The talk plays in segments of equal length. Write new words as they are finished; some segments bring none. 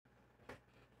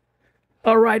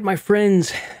All right, my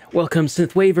friends, welcome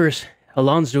Synthwavers.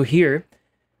 Alonso here.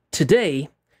 Today,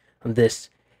 on this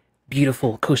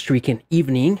beautiful Costa Rican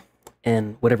evening,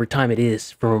 and whatever time it is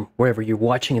from wherever you're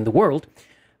watching in the world,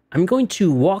 I'm going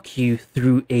to walk you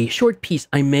through a short piece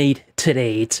I made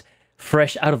today. It's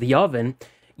fresh out of the oven,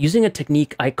 using a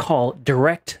technique I call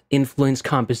direct influence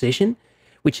composition,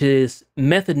 which is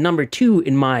method number 2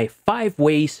 in my 5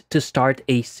 ways to start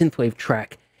a synthwave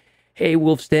track. Hey,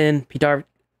 Wolfsden,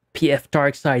 PF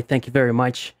Darkside, thank you very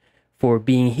much for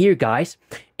being here, guys.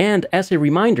 And as a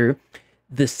reminder,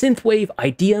 the Synthwave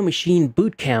Idea Machine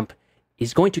Bootcamp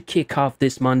is going to kick off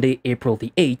this Monday, April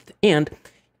the 8th. And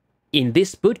in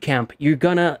this bootcamp, you're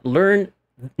gonna learn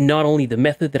not only the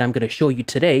method that I'm gonna show you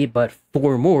today, but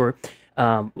 4 more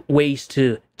ways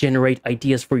to generate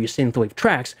ideas for your synthwave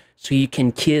tracks so you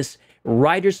can kiss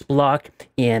writer's block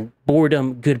and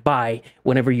boredom goodbye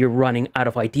whenever you're running out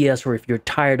of ideas, or if you're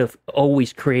tired of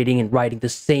always creating and writing the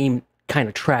same kind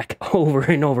of track over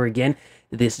and over again.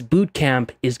 This bootcamp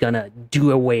is gonna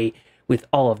do away with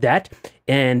all of that.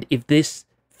 And if this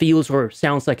feels or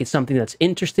sounds like it's something that's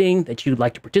interesting that you'd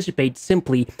like to participate,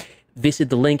 simply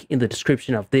visit the link in the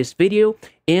description of this video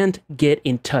and get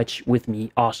in touch with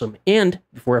me. Awesome. And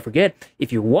before I forget,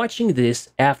 if you're watching this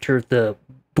after the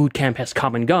bootcamp has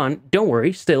come and gone, don't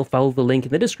worry, still follow the link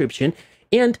in the description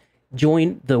and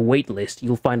join the waitlist.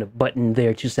 You'll find a button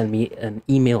there to send me an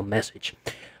email message.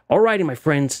 Alrighty, my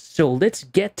friends, so let's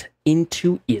get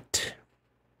into it.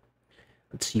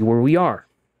 Let's see where we are.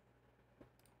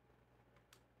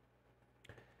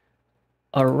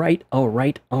 All right.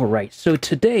 So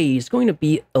today is going to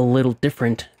be a little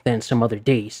different than some other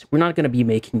days. We're not going to be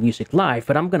making music live,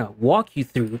 but I'm going to walk you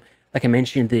through, like I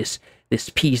mentioned, this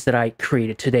piece that I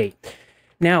created today.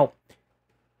 Now,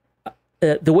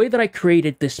 the way that I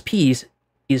created this piece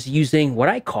is using what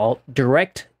I call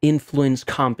direct influence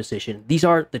composition. These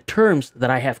are the terms that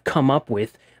I have come up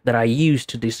with that I use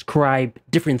to describe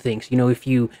different things. You know, if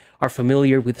you are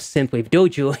familiar with Synthwave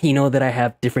Dojo, you know that I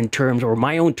have different terms or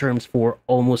my own terms for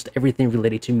almost everything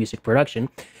related to music production.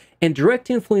 And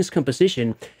direct influence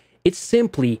composition, it's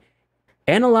simply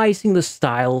analyzing the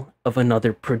style of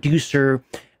another producer,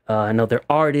 another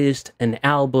artist, an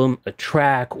album, a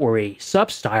track, or a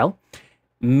substyle,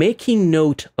 making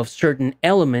note of certain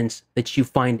elements that you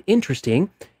find interesting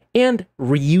and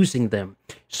reusing them.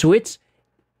 So it's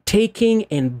taking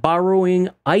and borrowing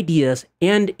ideas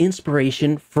and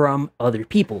inspiration from other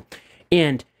people.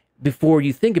 And before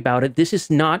you think about it, this is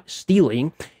not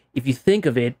stealing. If you think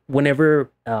of it, whenever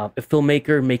a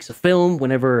filmmaker makes a film,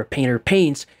 whenever a painter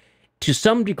paints, to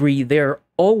some degree, they're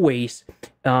always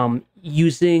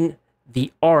using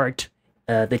the art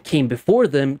that came before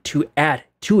them to add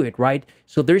to it, right?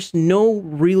 So there's no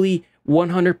really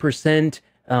 100%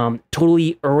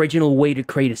 totally original way to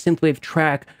create a synthwave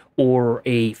track or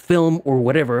a film or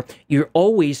whatever. You're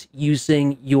always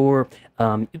using your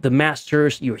the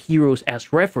masters, your heroes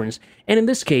as reference. And in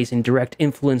this case, in direct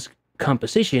influence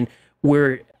composition,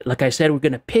 where, like I said, we're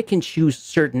going to pick and choose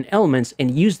certain elements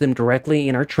and use them directly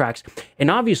in our tracks. And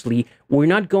obviously, we're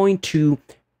not going to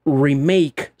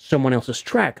remake someone else's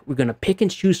track. We're going to pick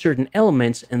and choose certain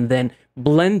elements and then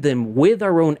blend them with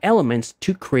our own elements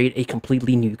to create a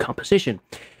completely new composition.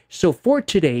 So for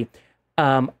today,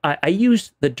 I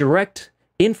use the direct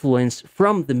influence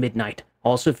from the Midnight.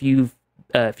 Also, if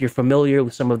you're familiar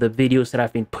with some of the videos that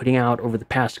I've been putting out over the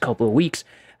past couple of weeks,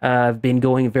 I've been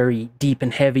going very deep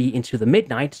and heavy into the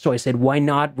Midnight, so I said, why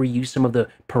not reuse some of the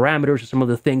parameters or some of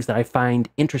the things that I find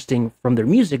interesting from their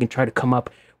music and try to come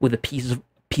up with a piece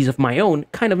of my own,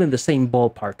 kind of in the same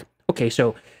ballpark. Okay,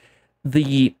 so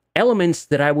the elements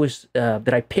that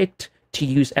I picked to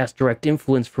use as direct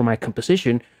influence for my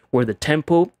composition were the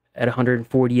tempo at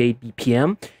 148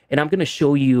 BPM, and I'm going to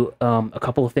show you a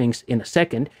couple of things in a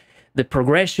second. The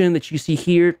progression that you see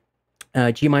here,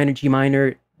 G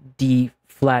minor, D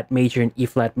flat major, and E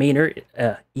flat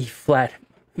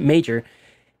major,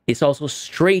 is also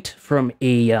straight from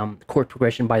a chord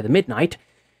progression by the Midnight.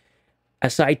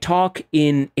 As I talk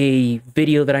in a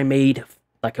video that I made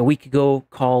like a week ago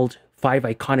called 5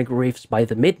 Iconic Riffs by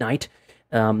the Midnight,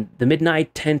 the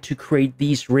Midnight tend to create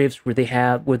these riffs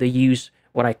where they use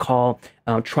what I call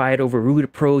triad over root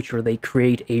approach, or they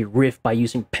create a riff by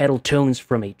using pedal tones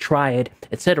from a triad,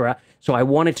 etc. So I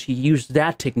wanted to use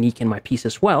that technique in my piece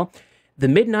as well. The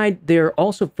Midnight, they're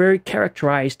also very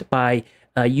characterized by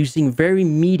using very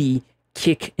meaty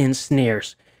kick and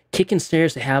snares. Kick and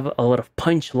snares that have a lot of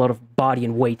punch, a lot of body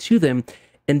and weight to them,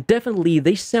 And definitely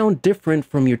they sound different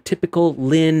from your typical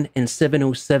Lin and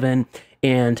 707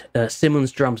 and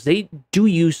Simmons drums. They do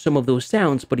use some of those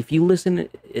sounds, but if you listen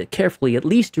carefully, at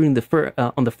least during the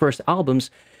on the first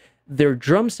albums, their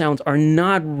drum sounds are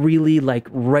not really like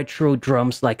retro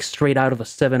drums, like straight out of a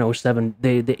 707.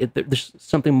 There's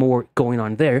something more going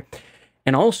on there.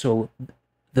 And also,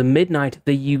 the Midnight,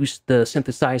 they use the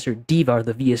synthesizer Diva,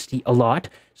 the VST, a lot.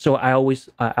 So I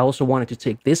also wanted to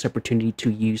take this opportunity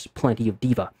to use plenty of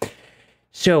Diva.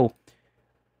 So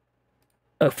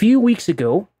a few weeks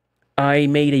ago, I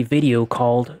made a video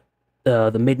called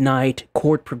the Midnight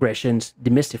Chord Progressions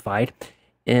Demystified,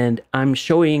 and I'm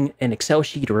showing an Excel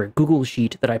sheet or a Google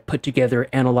sheet that I put together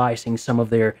analyzing some of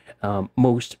their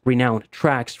most renowned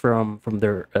tracks from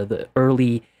their the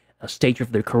early stage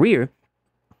of their career.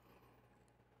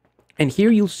 And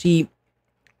here you'll see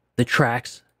the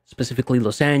tracks, specifically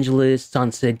Los Angeles,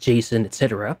 Sunset, Jason,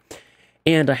 etc.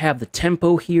 And I have the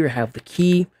tempo here, I have the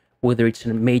key, whether it's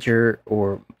in a major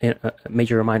or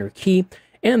minor key,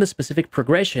 and the specific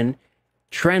progression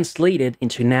translated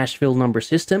into Nashville number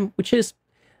system, which is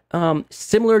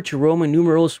similar to Roman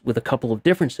numerals with a couple of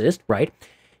differences, right?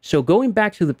 So going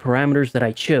back to the parameters that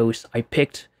I chose, I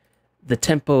picked the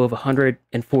tempo of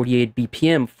 148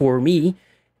 BPM. For me,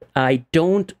 I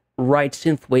don't write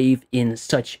synthwave in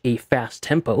such a fast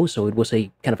tempo, so it was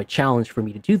a kind of a challenge for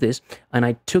me to do this, and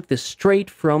I took this straight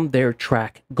from their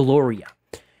track Gloria.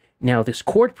 Now this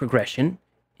chord progression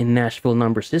in Nashville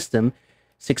number system,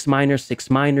 6 minor, 6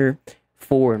 minor,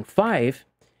 4 and 5,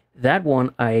 that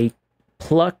one I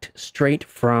plucked straight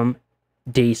from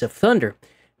Days of Thunder.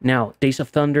 Now Days of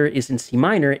Thunder is in C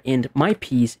minor and my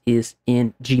piece is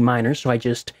in G minor, so I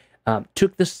just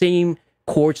took the same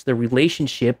chords, the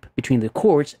relationship between the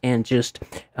chords, and just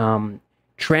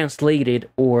translated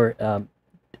or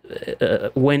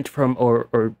went from,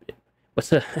 or what's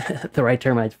the, the right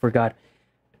term? I forgot.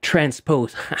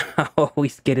 Transpose. I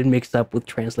always get it mixed up with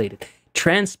translated.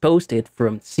 Transposed it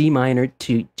from C minor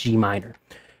to G minor.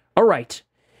 All right,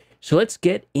 so let's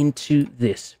get into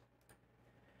this.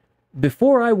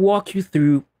 Before I walk you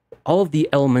through all of the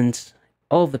elements,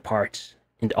 all of the parts,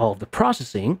 and all of the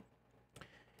processing,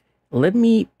 let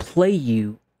me play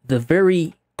you the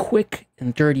very quick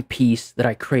and dirty piece that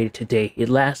I created today. It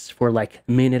lasts for like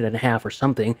a minute and a half or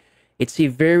something. It's a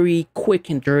very quick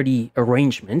and dirty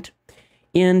arrangement.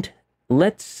 And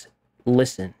let's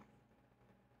listen.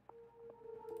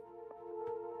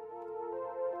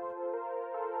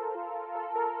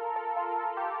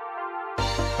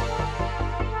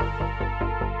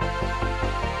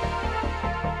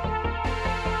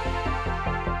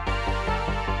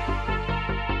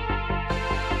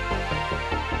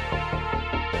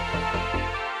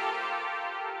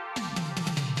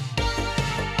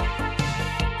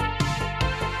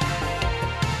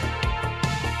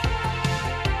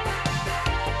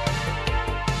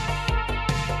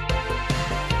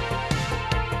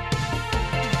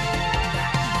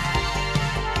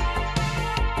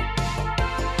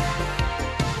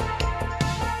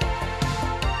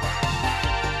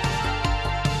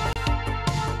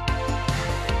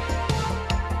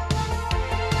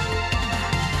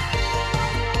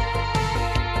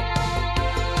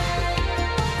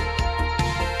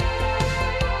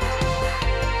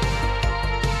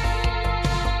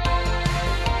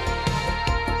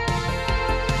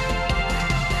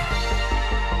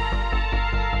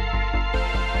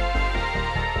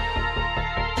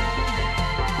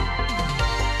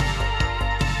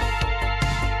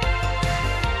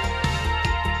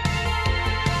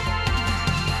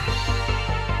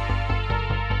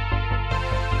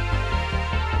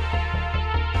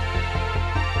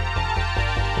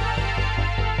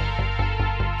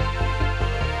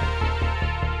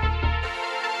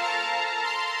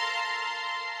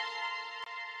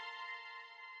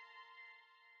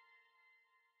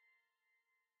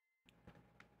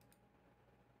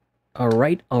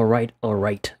 All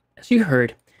right. As you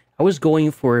heard, I was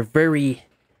going for a very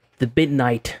the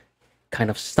midnight kind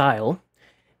of style.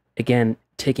 Again,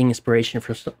 taking inspiration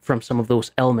from some of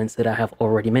those elements that I have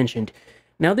already mentioned.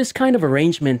 Now, this kind of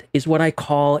arrangement is what I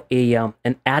call a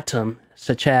an atom,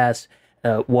 such as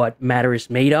what matter is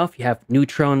made of. You have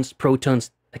neutrons,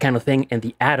 protons, that kind of thing, and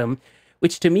the atom,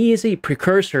 which to me is a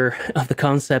precursor of the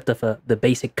concept of the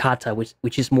basic kata,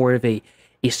 which is more of a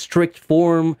strict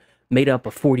form made up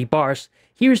of 40 bars.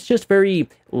 Here's just very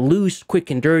loose, quick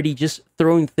and dirty, just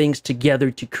throwing things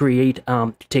together to create,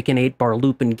 to take an 8-bar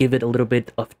loop and give it a little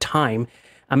bit of time.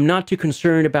 I'm not too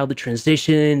concerned about the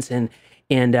transitions and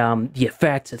the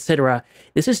effects, etc.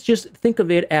 This is just, think of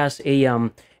it as a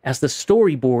as the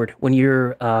storyboard when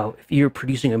you're if you're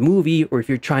producing a movie, or if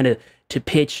you're trying to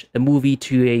pitch a movie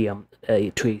to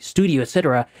a studio,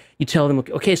 etc., you tell them,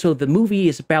 okay, so the movie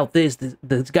is about this,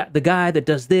 the guy that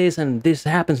does this, and this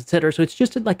happens, etc. So it's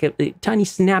just like a tiny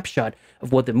snapshot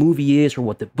of what the movie is or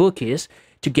what the book is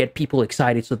to get people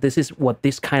excited. So this is what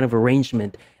this kind of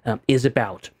arrangement is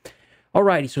about.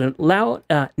 Alrighty, so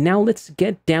now let's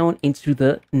get down into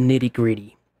the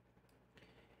nitty-gritty.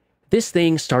 This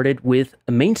thing started with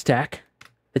a main stack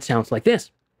that sounds like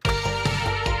this.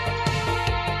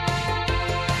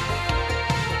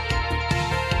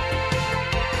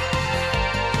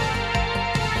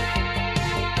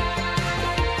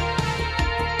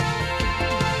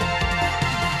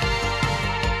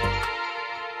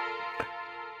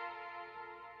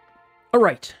 All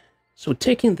right, so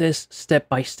taking this step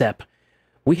by step,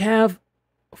 we have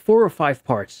 4 or 5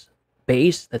 parts.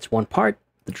 Bass, that's one part.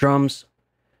 The drums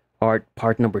are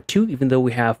part number 2. Even though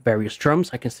we have various drums,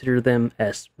 I consider them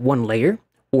as one layer,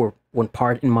 or one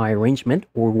part in my arrangement,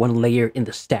 or one layer in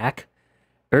the stack.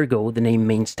 Ergo, the name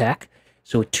main stack.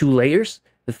 So 2 layers.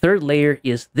 The third layer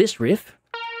is this riff.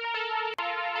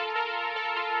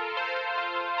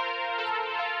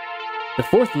 The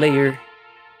fourth layer,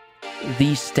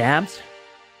 these stabs.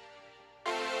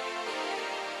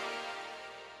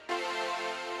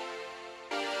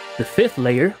 The fifth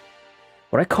layer,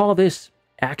 what I call this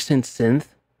accent synth,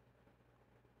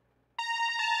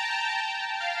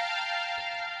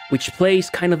 which plays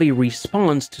kind of a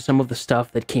response to some of the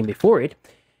stuff that came before it.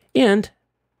 And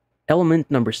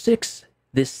element number 6,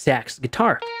 this sax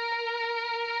guitar.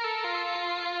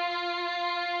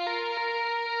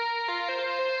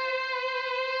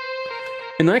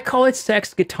 And I call it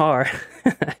sax guitar.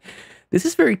 This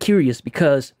is very curious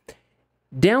because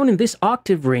down in this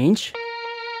octave range,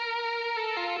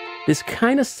 this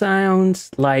kind of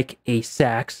sounds like a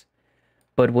sax,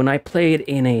 but when I play it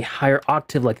in a higher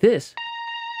octave like this,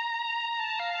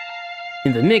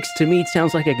 in the mix, to me, it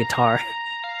sounds like a guitar.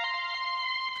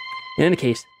 In any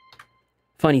case,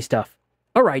 funny stuff.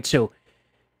 All right, so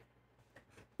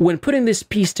when putting this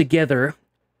piece together,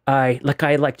 I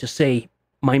like to say,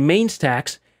 my main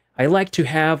stacks, I like to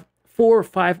have 4 or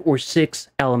 5 or 6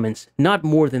 elements, not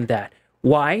more than that.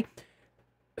 Why?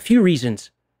 A few reasons.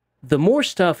 The more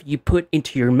stuff you put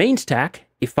into your main stack,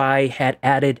 if I had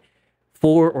added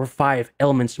 4 or 5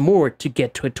 elements more to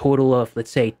get to a total of,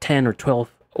 let's say, 10 or 12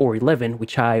 or 11,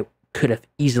 which I could have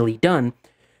easily done,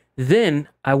 then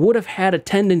I would have had a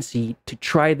tendency to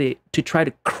try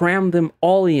to cram them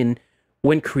all in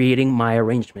when creating my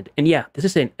arrangement. And yeah, this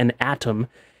is an atom,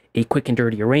 a quick and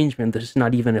dirty arrangement. This is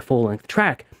not even a full-length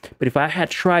track. But if I had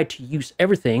tried to use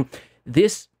everything,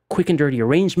 this quick and dirty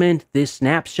arrangement, this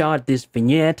snapshot, this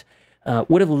vignette,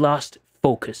 would have lost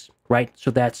focus, right?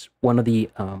 So that's one of the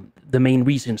main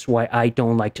reasons why I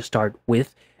don't like to start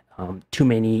with too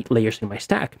many layers in my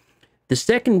stack. The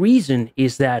second reason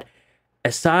is that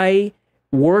as I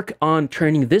work on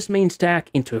turning this main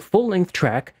stack into a full-length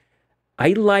track, I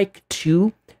like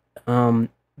to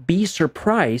be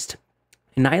surprised,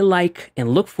 and I like and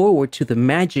look forward to the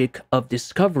magic of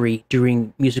discovery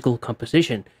during musical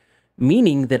composition.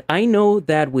 Meaning that I know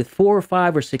that with 4 or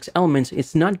 5 or 6 elements,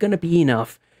 it's not going to be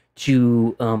enough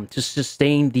to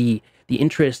sustain the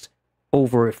interest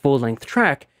over a full-length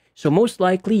track. So most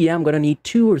likely, yeah, I'm going to need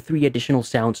 2 or 3 additional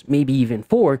sounds, maybe even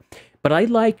 4. But I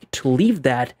like to leave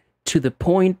that to the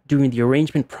point during the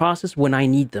arrangement process when I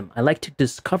need them. I like to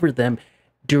discover them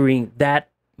during that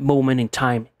moment in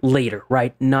time later,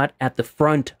 right? Not at the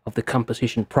front of the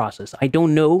composition process. I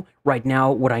don't know right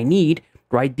now what I need,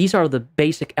 right? These are the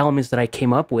basic elements that I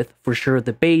came up with. For sure,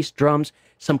 the bass, drums,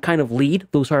 some kind of lead.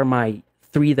 Those are my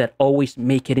 3 that always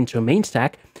make it into a main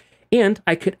stack. And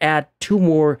I could add 2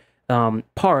 more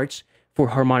parts for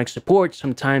harmonic support.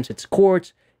 Sometimes it's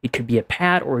chords. It could be a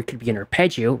pad or it could be an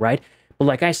arpeggio, right? But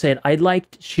like I said, I like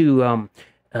to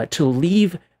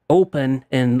leave open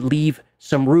and leave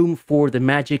some room for the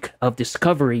magic of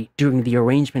discovery during the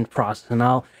arrangement process.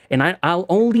 And I'll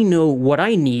only know what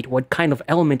I need, what kind of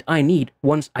element I need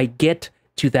once I get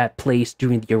to that place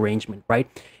during the arrangement, right?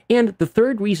 And the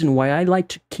third reason why I like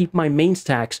to keep my main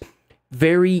stacks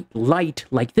very light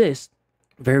like this,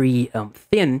 very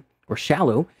thin or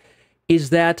shallow, is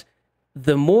that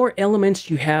the more elements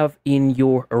you have in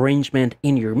your arrangement,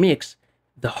 in your mix,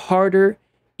 the harder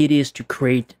it is to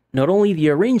create not only the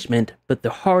arrangement, but the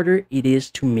harder it is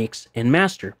to mix and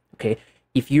master, okay?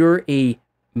 If you're a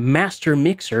master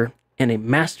mixer and a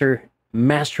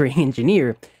mastering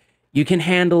engineer, you can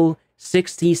handle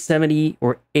 60, 70,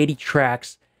 or 80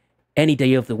 tracks any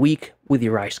day of the week with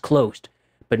your eyes closed.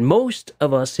 But most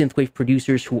of us synthwave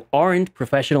producers who aren't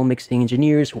professional mixing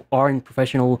engineers, who aren't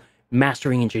professional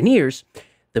mastering engineers,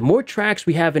 the more tracks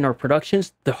we have in our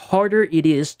productions, the harder it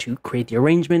is to create the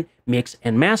arrangement, mix,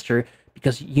 and master,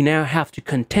 because you now have to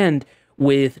contend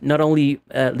with not only,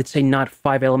 let's say, not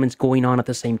 5 elements going on at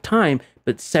the same time,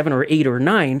 but 7 or 8 or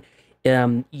 9.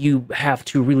 You have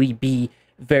to really be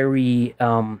very,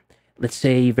 let's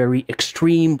say, very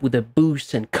extreme with the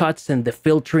boosts and cuts and the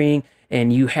filtering,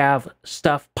 and you have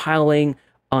stuff piling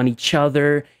on each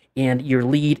other, and your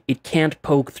lead, it can't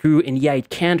poke through. And yeah, it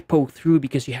can't poke through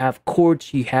because you have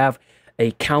chords, you have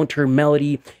a counter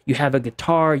melody, you have a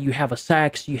guitar, you have a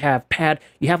sax, you have pad,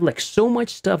 you have like so much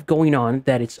stuff going on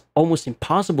that it's almost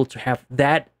impossible to have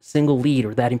that single lead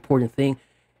or that important thing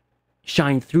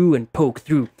shine through and poke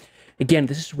through. Again,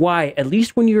 this is why, at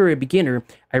least when you're a beginner,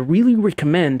 I really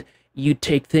recommend you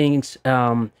take things,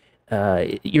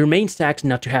 your main stacks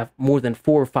not to have more than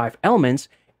 4 or 5 elements,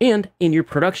 and in your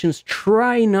productions,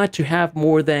 try not to have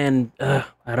more than, I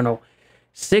don't know,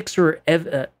 6,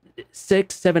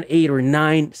 7, 8, or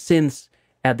 9 synths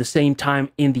at the same time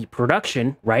in the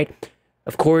production, right?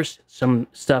 Of course, some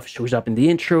stuff shows up in the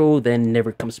intro, then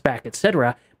never comes back,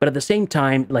 etc. But at the same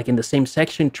time, like in the same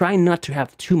section, try not to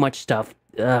have too much stuff,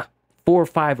 4 or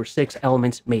 5 or 6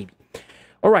 elements maybe.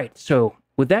 All right, so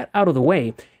with that out of the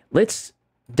way, let's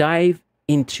dive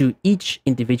into each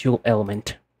individual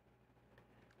element.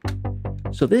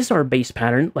 So this is our bass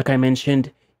pattern. Like I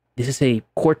mentioned, this is a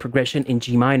chord progression in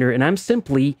G minor, and I'm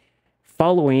simply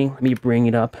following, let me bring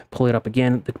it up, pull it up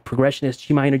again. The progression is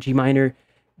G minor,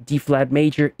 D flat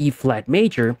major, E flat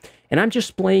major, and I'm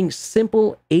just playing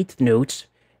simple 8th notes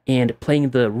and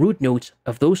playing the root notes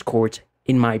of those chords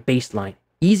in my bass line.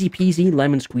 Easy peasy,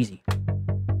 lemon squeezy.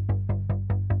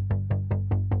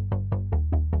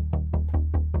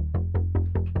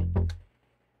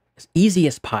 As easy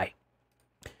as pie.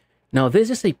 Now, this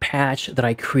is a patch that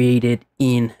I created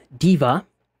in Diva,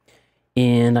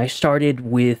 and I started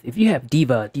with, if you have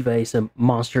Diva is a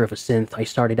monster of a synth. I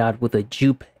started out with a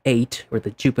Jupe 8, or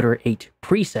the Jupiter 8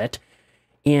 preset,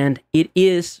 and it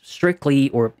is strictly,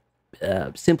 or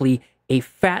simply, a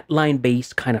fat line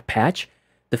bass kind of patch.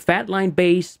 The fat line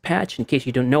bass patch, in case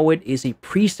you don't know it, is a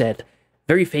preset,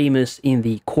 very famous in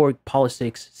the Korg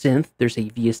Polysix synth. There's a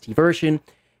VST version.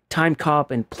 Time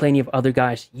Cop and plenty of other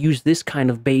guys use this kind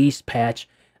of bass patch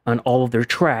on all of their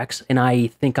tracks, and I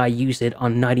think I use it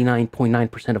on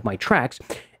 99.9% of my tracks.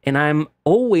 And I'm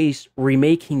always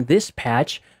remaking this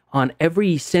patch on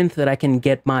every synth that I can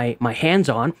get my hands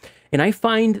on. And I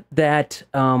find that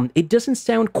it doesn't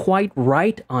sound quite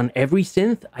right on every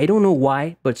synth. I don't know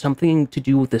why, but something to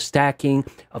do with the stacking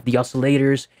of the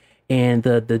oscillators and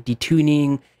the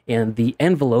detuning and the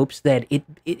envelopes, that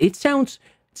it sounds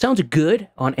good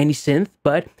on any synth,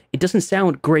 but it doesn't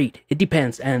sound great. It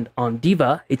depends. And on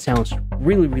Diva, it sounds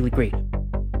really, really great.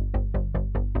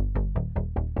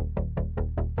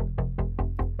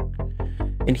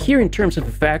 And here in terms of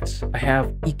effects, I have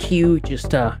EQ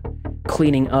just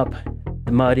cleaning up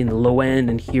the mud in the low end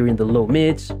and here in the low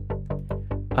mids.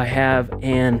 I have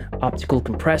an optical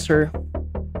compressor,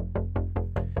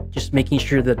 just making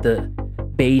sure that the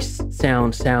bass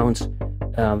sounds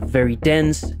very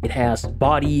dense. It has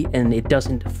body and it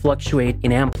doesn't fluctuate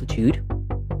in amplitude.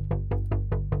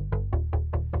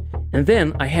 And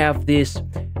then I have this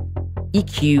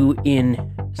EQ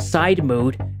in side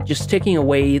mode, just taking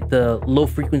away the low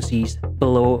frequencies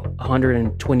below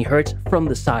 120 hertz from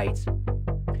the sides.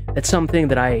 That's something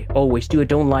that I always do. I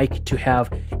don't like to have,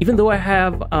 even though I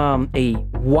have a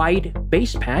wide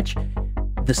bass patch,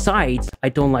 the sides, I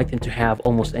don't like them to have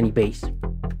almost any bass.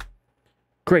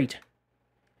 Great.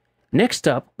 Next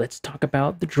up, let's talk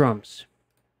about the drums.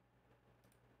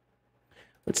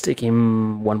 Let's take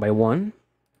him one by one.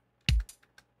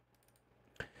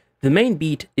 The main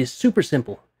beat is super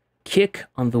simple. Kick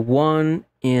on the 1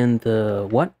 and the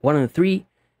 1 and the 3,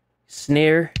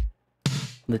 snare on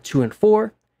the 2 and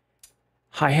 4,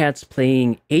 hi-hats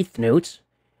playing 8th notes,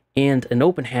 and an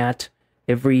open hat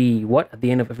every, at the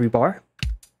end of every bar.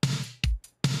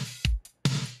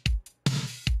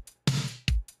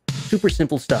 Super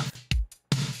simple stuff.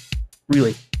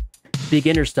 Really.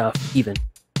 Beginner stuff, even.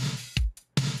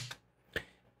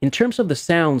 In terms of the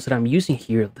sounds that I'm using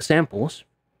here, the samples,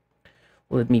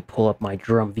 let me pull up my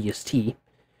drum VST.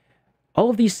 All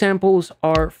of these samples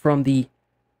are from the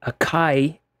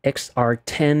Akai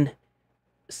XR10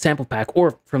 sample pack,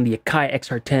 or from the Akai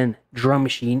XR10 drum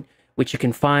machine, which you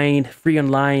can find free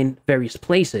online various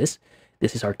places.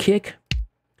 This is our kick.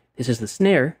 This is the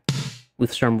snare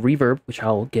with some reverb, which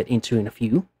I'll get into in a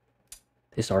few.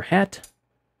 This is our hat.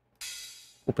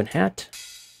 Open hat.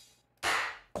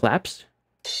 Claps.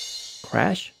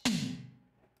 Crash.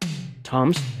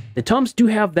 Toms. The toms do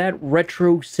have that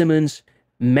retro Simmons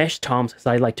mesh toms, as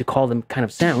I like to call them, kind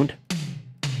of sound.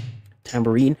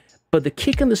 Tambourine. But the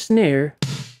kick and the snare,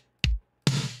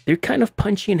 they're kind of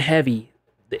punchy and heavy.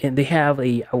 And they have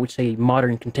a, I would say,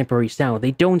 modern contemporary sound.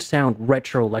 They don't sound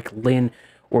retro like Lynn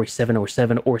or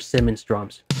 707 or Simmons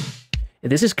drums.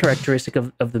 And this is characteristic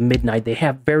of the Midnight. They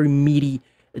have very meaty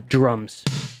drums.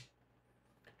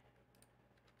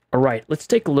 All right, let's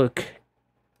take a look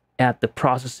at the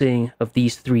processing of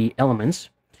these three elements.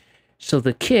 So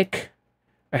the kick,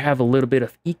 I have a little bit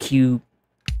of EQ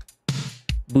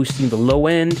boosting the low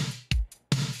end,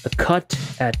 a cut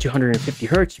at 250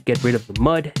 hertz to get rid of the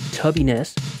mud,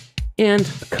 tubbiness, and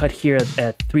a cut here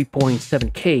at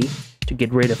 3.7K to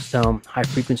get rid of some high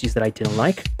frequencies that I didn't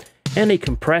like, and a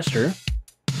compressor,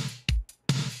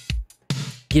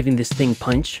 giving this thing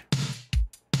punch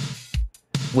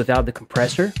without the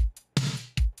compressor.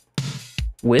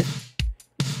 With,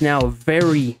 it's now a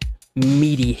very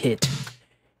meaty hit.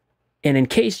 And in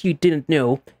case you didn't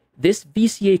know, this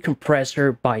VCA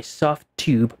compressor by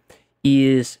Softube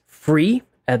is free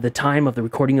at the time of the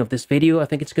recording of this video. I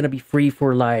think it's going to be free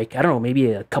for like, I don't know,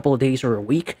 maybe a couple of days or a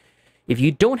week. If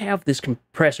you don't have this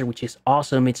compressor, which is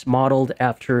awesome, it's modeled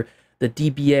after the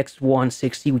DBX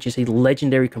 160, which is a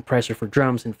legendary compressor for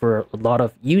drums and for a lot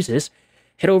of uses,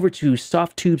 head over to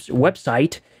Softube's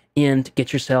website and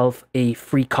get yourself a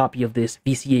free copy of this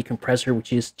VCA compressor,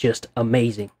 which is just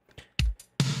amazing.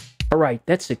 All right,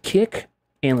 that's a kick.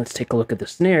 And let's take a look at the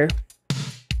snare.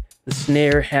 The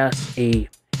snare has a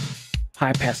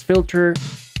high-pass filter.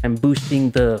 I'm boosting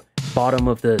the bottom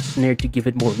of the snare to give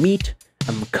it more meat.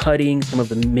 I'm cutting some of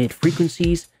the mid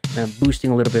frequencies. And I'm boosting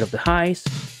a little bit of the highs.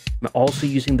 I'm also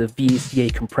using the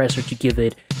VCA compressor to give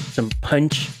it some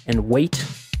punch and weight.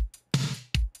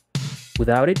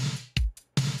 Without it,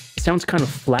 it sounds kind of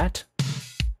flat.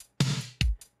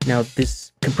 Now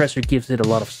this compressor gives it a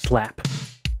lot of slap.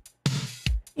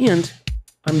 And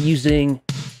I'm using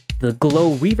the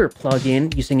Glow Reverb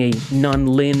plugin using a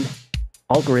non-Lin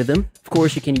algorithm. Of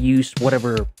course, you can use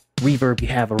whatever reverb you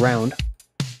have around.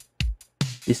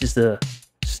 This is the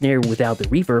snare without the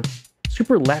reverb.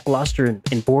 Super lackluster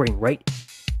and boring, right?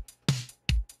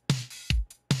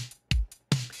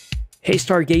 Hey,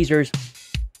 stargazers.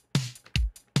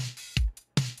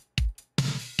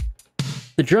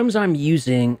 The drums I'm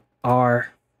using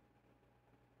are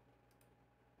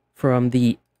from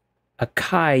the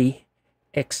Akai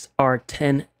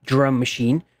XR10 drum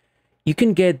machine. You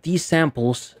can get these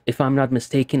samples, if I'm not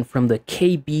mistaken, from the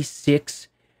KB6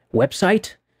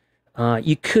 website.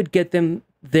 You could get them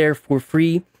there for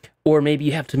free, or maybe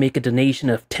you have to make a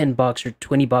donation of $10 or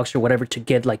 $20 or whatever to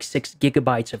get like 6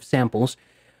 gigabytes of samples.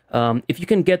 If you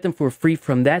can get them for free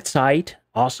from that site,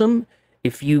 awesome.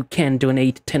 If you can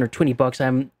donate 10 or 20 bucks,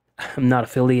 I'm not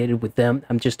affiliated with them.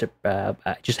 I'm just I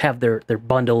just have their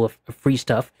bundle of free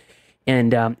stuff.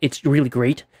 And it's really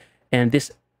great. And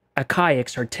this Akai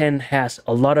XR10 has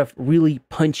a lot of really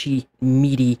punchy,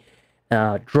 meaty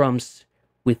drums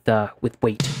with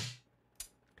weight.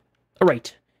 All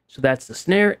right, so that's the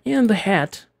snare and the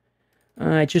hat.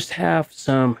 I just have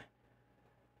some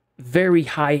very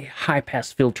high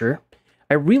pass filter.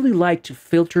 I really like to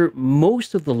filter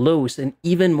most of the lows and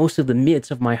even most of the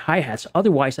mids of my hi-hats.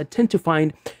 Otherwise, I tend to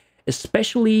find,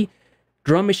 especially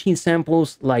drum machine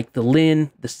samples like the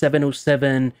Lin, the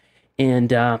 707,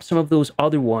 and some of those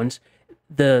other ones,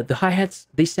 the hi-hats,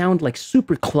 they sound like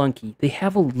super clunky. They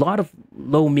have a lot of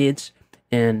low mids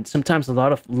and sometimes a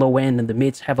lot of low end, and the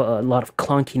mids have a lot of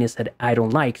clunkiness that I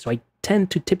don't like. So I tend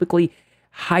to typically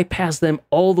high pass them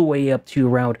all the way up to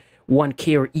around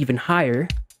 1K or even higher.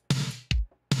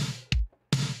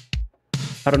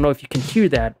 I don't know if you can hear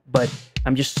that, but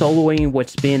I'm just soloing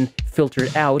what's been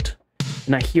filtered out,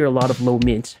 and I hear a lot of low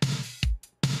mids.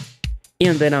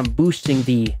 And then I'm boosting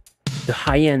the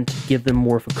high end to give them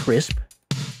more of a crisp.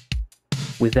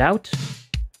 Without,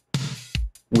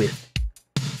 with.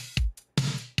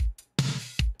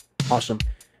 Awesome.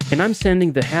 And I'm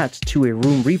sending the hats to a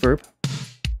room reverb.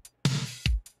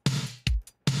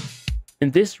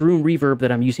 And this room reverb that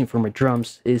I'm using for my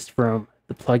drums is from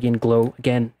the plugin Glow.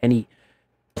 Again, any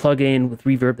plugin with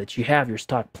reverb that you have, your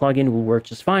stock plugin will work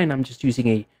just fine. I'm just using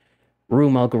a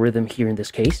room algorithm here in this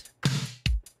case.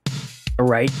 All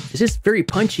right, this is very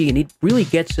punchy, and it really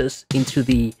gets us into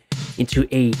the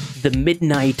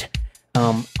midnight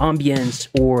ambience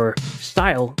or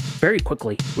style very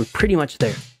quickly. We're pretty much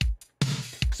there.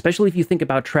 Especially if you think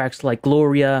about tracks like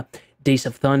Gloria, Days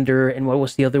of Thunder, and what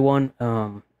was the other one?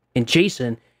 And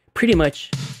Jason. Pretty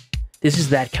much, this is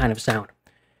that kind of sound.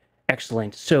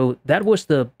 Excellent. So that was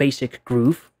the basic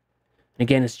groove.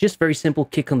 Again, it's just very simple: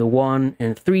 kick on the 1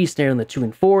 and 3, snare on the 2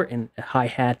 and 4, and a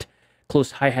hi-hat,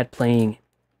 close hi-hat playing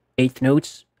eighth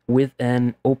notes with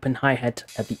an open hi-hat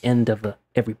at the end of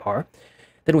every bar.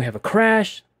 Then we have a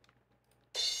crash.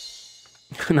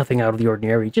 Nothing out of the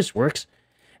ordinary, it just works.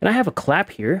 And I have a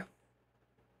clap here.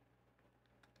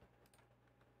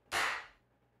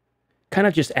 Kind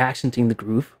of just accenting the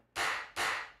groove.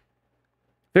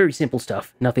 Very simple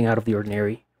stuff, nothing out of the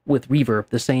ordinary. With reverb,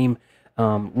 the same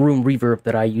room reverb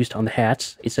that I used on the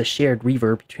hats. It's a shared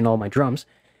reverb between all my drums.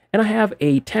 And I have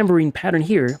a tambourine pattern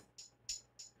here.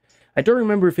 I don't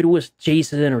remember if it was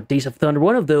Jason or Days of Thunder.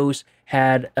 One of those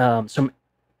had some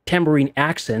tambourine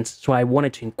accents, so I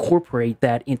wanted to incorporate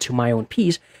that into my own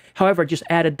piece. However, I just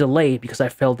added delay because I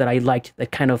felt that I liked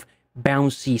that kind of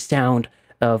bouncy sound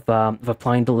of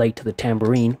applying delay to the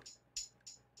tambourine.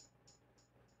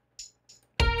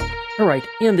 Alright,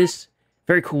 and this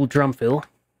very cool drum fill.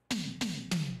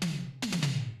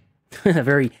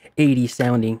 Very 80s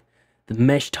sounding. The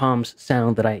mesh toms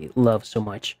sound that I love so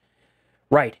much.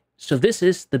 Right, so this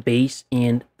is the bass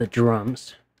and the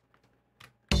drums.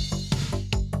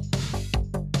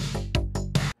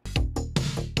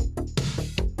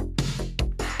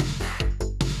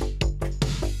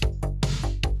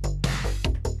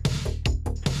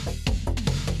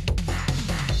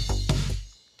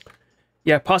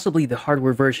 Yeah, possibly the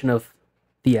hardware version of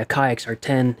the Akai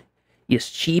XR10 is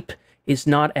cheap. It's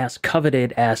not as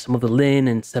coveted as some of the Lin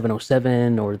and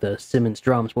 707 or the Simmons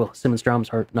drums. Well, Simmons drums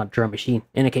are not drum machine.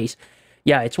 In any case,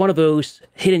 yeah, it's one of those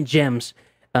hidden gems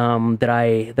that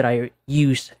I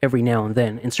use every now and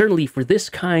then. And certainly for this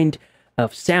kind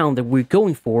of sound that we're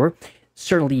going for,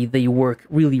 certainly they work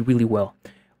really, really well.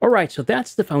 All right, so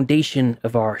that's the foundation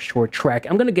of our short track.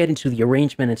 I'm going to get into the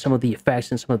arrangement and some of the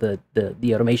effects and some of the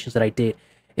automations that I did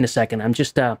in a second. I'm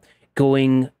just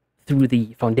going through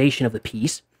the foundation of the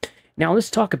piece. Now let's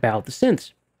talk about the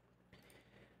synths.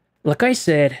 Like I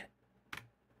said,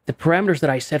 the parameters that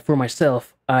I set for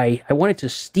myself, I wanted to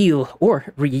steal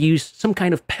or reuse some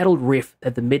kind of pedal riff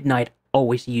that the Midnight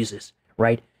always uses,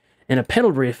 right? And a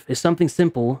pedal riff is something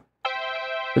simple.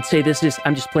 Let's say this is,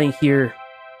 I'm just playing here.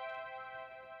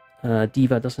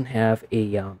 Diva doesn't have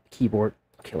a keyboard.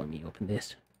 Okay, let me open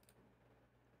this.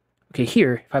 Okay,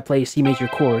 here, if I play a C major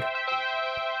chord,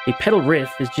 a pedal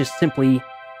riff is just simply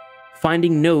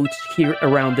finding notes here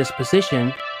around this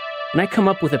position, and I come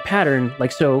up with a pattern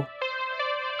like so.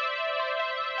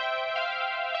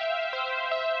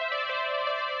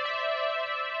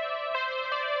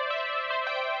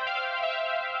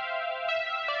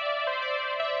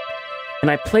 And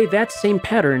I play that same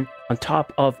pattern on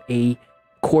top of a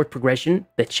chord progression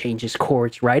that changes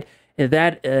chords, right? And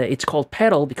that it's called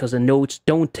pedal because the notes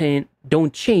don't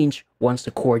change once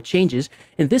the chord changes.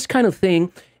 And this kind of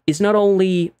thing is not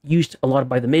only used a lot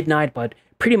by the Midnight, but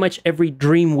pretty much every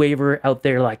dream waver out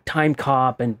there, like Time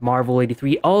Cop and Marvel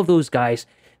 83. All of those guys,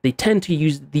 they tend to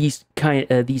use these pedal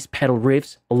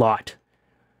riffs a lot.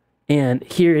 And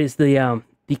here is the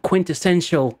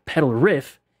quintessential pedal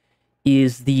riff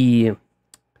is the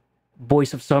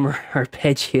Voice of Summer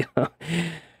arpeggio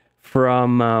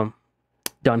from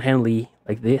Don Henley,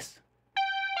 like this.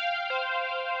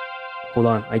 Hold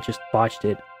on, I just botched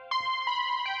it.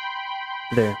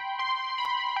 There.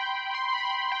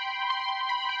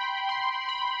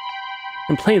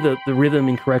 I'm playing the rhythm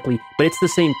incorrectly, but it's the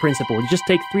same principle. You just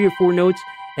take 3 or 4 notes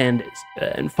and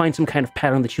find some kind of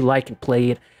pattern that you like and play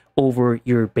it over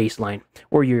your bass line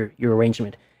or your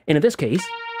arrangement. And in this case,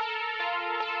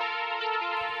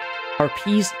 our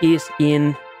piece is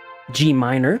in G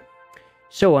minor.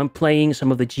 So I'm playing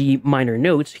some of the G minor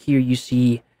notes. Here you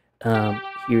see,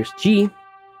 here's G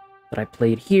that I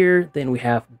played here. Then we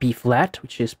have B flat,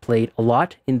 which is played a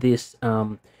lot in this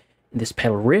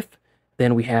pedal riff.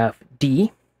 Then we have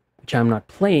D, which I'm not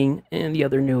playing, and the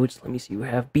other notes. Let me see. We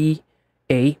have B,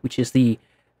 A, which is the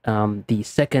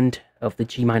second of the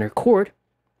G minor chord.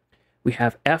 We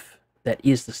have F, that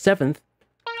is the 7th.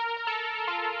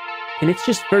 And it's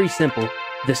just very simple.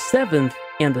 The 7th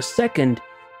and the 2nd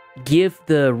give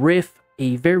the riff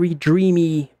a very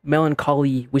dreamy,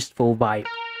 melancholy, wistful vibe.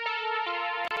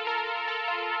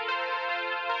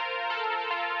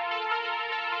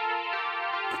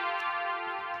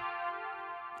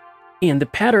 And the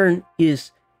pattern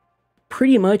is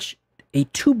pretty much a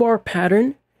 2-bar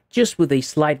pattern, just with a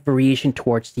slight variation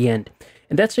towards the end.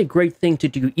 And that's a great thing to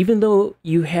do. Even though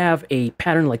you have a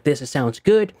pattern like this, it sounds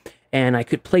good, and I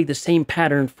could play the same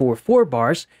pattern for 4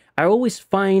 bars, I always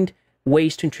find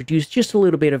ways to introduce just a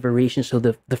little bit of variation. So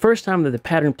the first time that the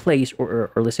pattern plays,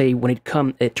 or let's say when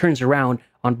it turns around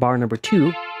on bar number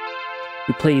 2,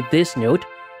 we play this note,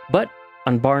 but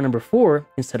on bar number 4,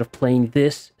 instead of playing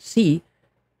this C,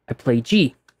 I play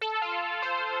G.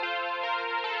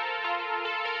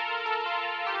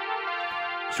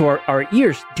 So our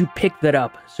ears do pick that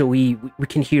up, so we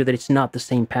can hear that it's not the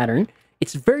same pattern.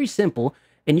 It's very simple,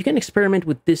 and you can experiment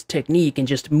with this technique and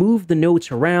just move the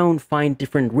notes around, find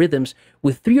different rhythms.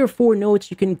 With 3 or 4 notes,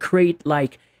 you can create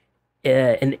like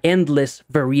an endless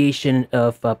variation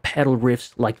of pedal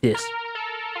riffs like this.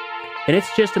 And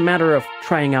it's just a matter of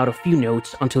trying out a few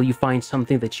notes until you find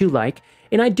something that you like.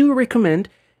 And I do recommend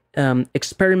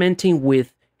experimenting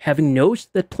with having notes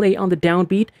that play on the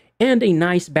downbeat and a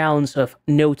nice balance of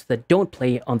notes that don't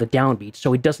play on the downbeat,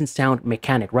 so it doesn't sound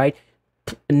mechanic, right?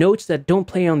 Notes that don't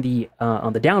play on the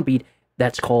downbeat,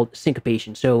 that's called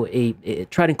syncopation. So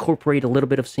try to incorporate a little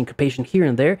bit of syncopation here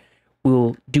and there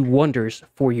will do wonders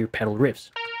for your pedal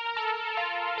riffs.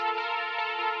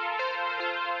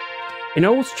 And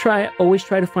always try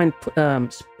to find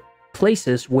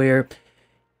places where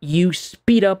you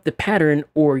speed up the pattern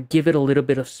or give it a little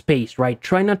bit of space, right?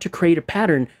 Try not to create a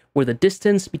pattern where the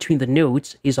distance between the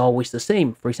notes is always the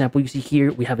same. For example, you see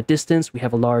here we have a distance, we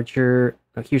have a larger,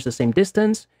 here's the same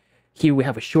distance. Here we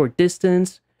have a short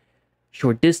distance,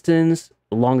 a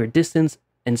longer distance,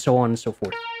 and so on and so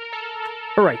forth.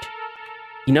 All right,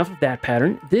 enough of that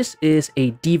pattern. This is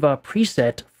a Diva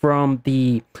preset from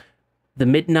the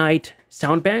Midnight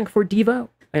sound bank for Diva,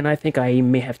 and I think I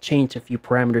may have changed a few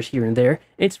parameters here and there.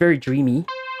 It's very dreamy.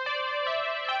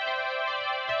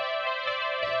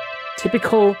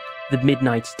 Typical the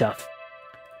Midnight stuff.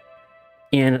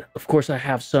 And of course I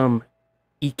have some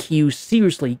EQ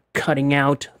seriously cutting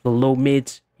out the low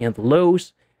mids and the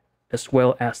lows, as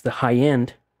well as the high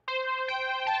end.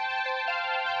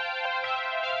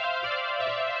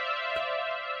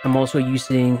 I'm also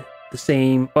using the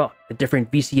same, well, a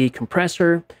different VCA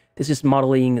compressor. This is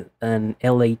modeling an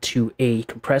LA2A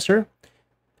compressor.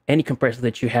 Any compressor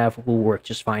that you have will work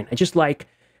just fine. I just like,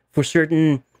 for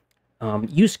certain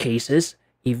use cases,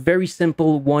 a very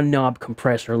simple one-knob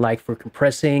compressor, like for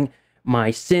compressing my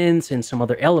synths and some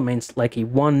other elements, like a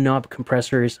one-knob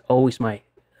compressor is always my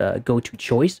go-to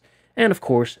choice. And of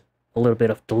course, a little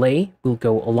bit of delay will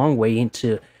go a long way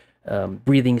into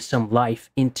breathing some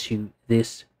life into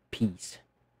this piece,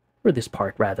 or this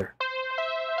part rather.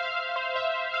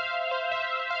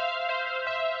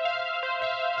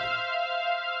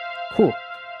 Cool.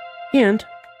 And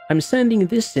I'm sending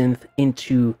this synth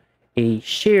into a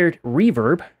shared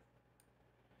reverb.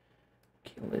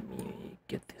 Okay, let me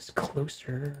get this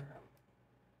closer.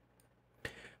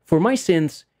 For my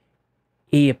synths,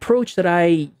 a approach that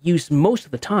I use most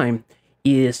of the time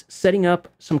is setting up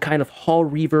some kind of hall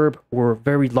reverb or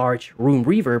very large room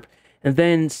reverb, and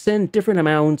then send different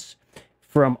amounts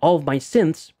from all of my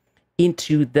synths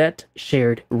into that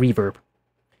shared reverb.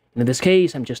 And in this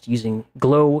case, I'm just using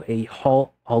Glow, a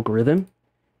hall algorithm.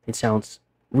 It sounds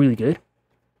really good.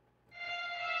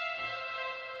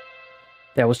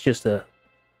 That was just the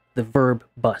verb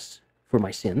bus for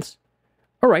my synths.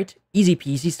 All right, easy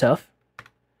peasy stuff.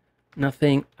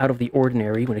 Nothing out of the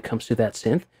ordinary when it comes to that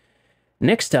synth.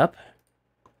 Next up,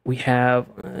 we have,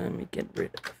 let me get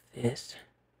rid of this.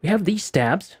 We have these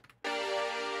stabs.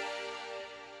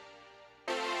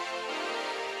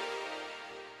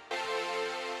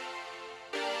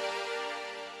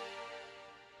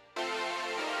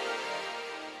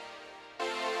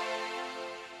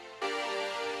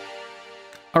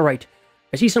 All right,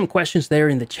 I see some questions there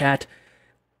in the chat.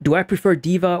 Do I prefer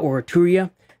Diva or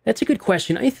Arturia? That's a good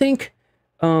question. I think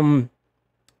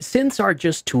synths are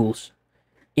just tools.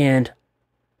 And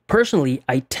personally,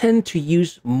 I tend to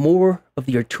use more of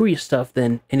the Arturia stuff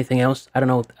than anything else. I don't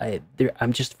know,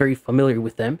 I'm just very familiar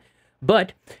with them.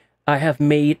 But I have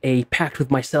made a pact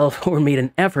with myself, or made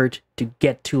an effort to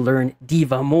get to learn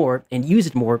Diva more and use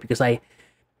it more, because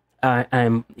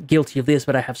I'm guilty of this,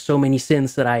 but I have so many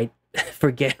synths that I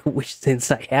forget which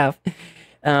synths I have.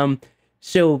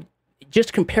 So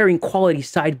just comparing quality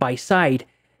side by side,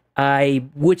 I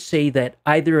would say that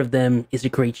either of them is a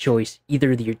great choice,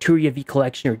 either the Arturia V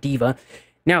Collection or Diva.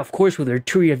 Now, of course, with the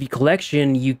Arturia V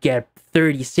Collection, you get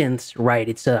 30 synths, right?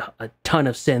 It's a ton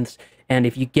of synths. And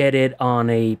if you get it on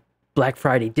a Black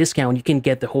Friday discount, you can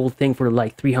get the whole thing for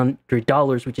like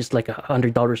 $300, which is like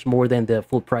 $100 more than the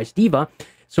full price Diva.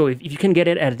 So if you can get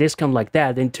it at a discount like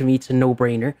that, then to me, it's a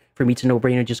no-brainer. For me, it's a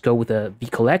no-brainer, just go with a V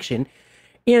Collection.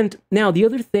 And now the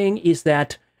other thing is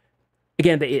that,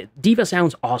 again, the Diva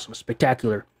sounds awesome,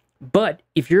 spectacular. But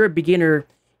if you're a beginner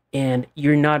and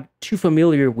you're not too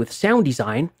familiar with sound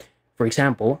design, for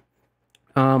example,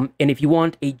 and if you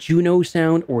want a Juno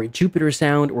sound or a Jupiter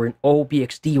sound or an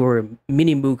OBXD or a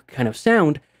Minimoog kind of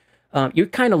sound, you're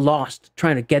kind of lost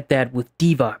trying to get that with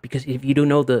Diva, because if you don't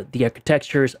know the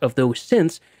architectures of those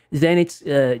synths, then it's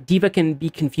Diva can be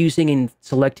confusing in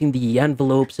selecting the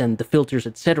envelopes and the filters,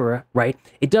 etc. Right?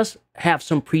 It does have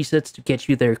some presets to get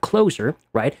you there closer,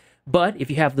 right? But if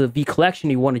you have the V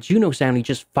collection, you want a Juno sound, you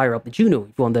just fire up the Juno. If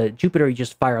you want the Jupiter, you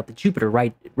just fire up the Jupiter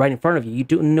right in front of you. You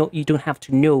don't have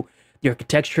to know the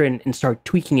architecture and start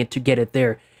tweaking it to get it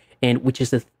there, and which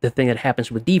is the thing that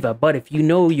happens with Diva. But if you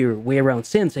know your way around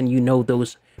synths and you know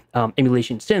those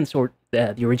emulation synths or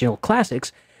the original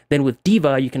classics, then with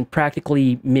Diva you can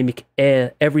practically mimic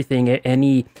everything,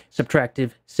 any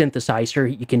subtractive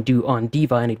synthesizer you can do on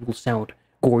Diva, and it will sound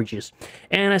gorgeous.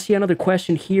 And I see another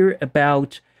question here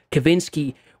about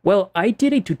Kavinsky. Well, I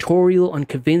did a tutorial on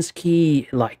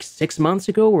Kavinsky like 6 months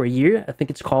ago or a year. I think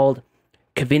it's called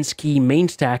Kavinsky Main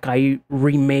Stack. I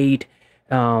remade,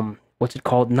 what's it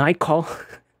called? Night Call.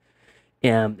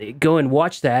 Go and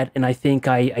watch that. And I think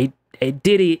I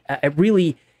did it. I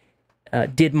really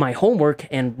did my homework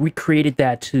and recreated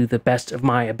that to the best of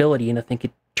my ability. And I think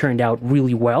it turned out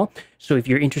really well. So if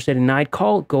you're interested in Night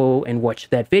Call, go and watch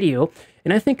that video.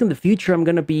 And I think in the future, I'm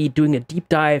going to be doing a deep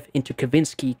dive into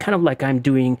Kavinsky, kind of like I'm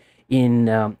doing in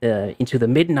Into the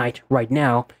Midnight right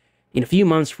now. In a few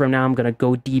months from now, I'm going to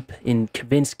go deep in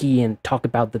Kavinsky and talk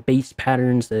about the bass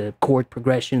patterns, the chord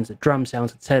progressions, the drum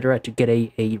sounds, etc. to get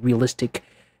a realistic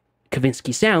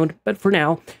Kavinsky sound. But for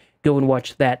now, go and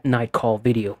watch that Night Call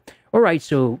video. All right,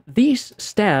 so these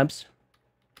stabs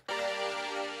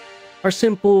are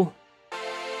simple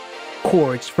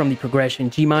chords from the progression: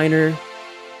 G minor,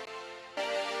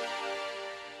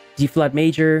 D flat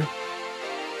major,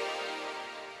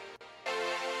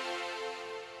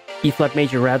 E flat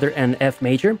major rather, and F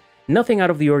major. Nothing out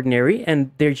of the ordinary, and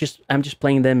I'm just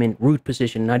playing them in root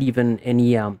position, not even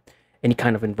any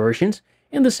kind of inversions.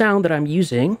 And the sound that I'm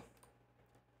using,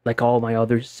 like all my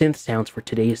other synth sounds for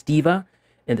today, is Diva,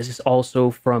 and this is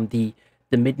also from the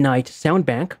Midnight sound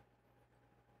bank.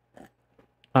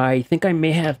 I think I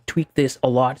may have tweaked this a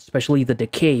lot, especially the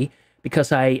decay,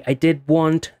 because I did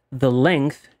want the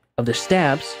length of the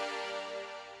stabs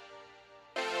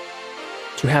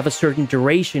to have a certain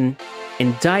duration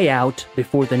and die out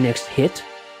before the next hit.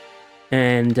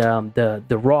 And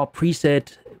the raw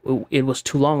preset, it was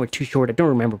too long or too short, I don't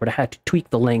remember, but I had to tweak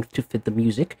the length to fit the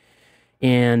music.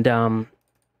 And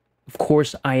of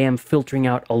course, I am filtering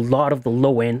out a lot of the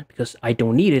low end because I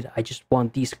don't need it. I just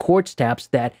want these chord stabs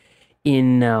that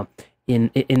in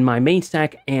my main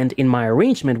stack and in my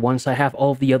arrangement, once I have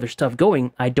all of the other stuff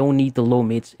going, I don't need the low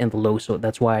mids and the low, so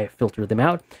that's why I filter them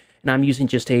out. And I'm using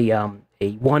just a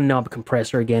one knob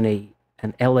compressor, again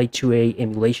an LA2A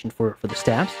emulation for the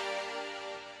stabs,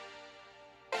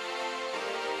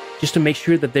 just to make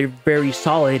sure that they're very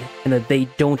solid and that they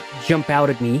don't jump out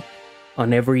at me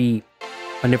on every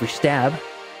stab.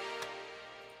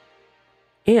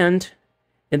 And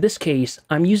in this case,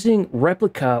 I'm using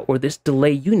replica or this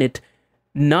delay unit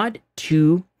not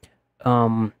to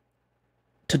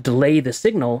delay the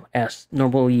signal as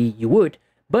normally you would,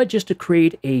 but just to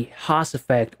create a Haas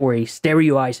effect or a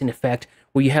stereoizing effect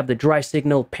where you have the dry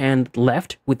signal panned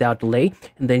left without delay,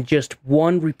 and then just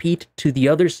one repeat to the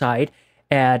other side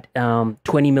at 20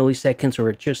 milliseconds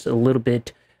or just a little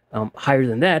bit higher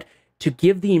than that, to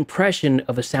give the impression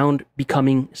of a sound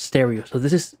becoming stereo. So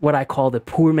this is what I call the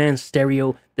poor man's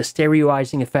stereo, the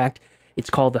stereoizing effect. It's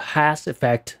called the Haas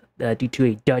effect due to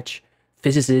a Dutch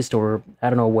physicist, or I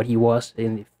don't know what he was,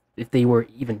 and if they were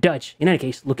even Dutch. In any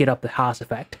case, look it up, the Haas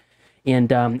effect.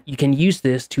 And you can use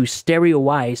this to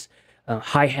stereoize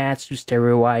hi-hats, to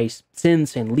stereoize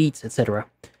synths and leads, etc.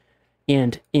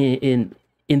 And in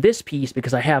this piece,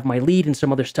 because I have my lead and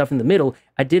some other stuff in the middle,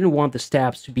 I didn't want the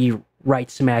stabs to be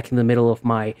right smack in the middle of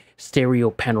my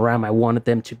stereo panorama. I wanted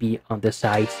them to be on the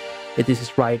sides. And this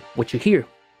is right what you hear.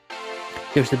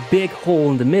 There's a big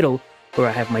hole in the middle where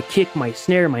I have my kick, my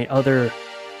snare, my other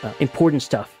important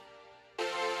stuff.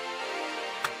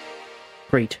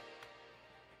 Great.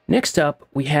 Next up,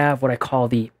 we have what I call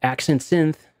the accent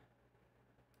synth.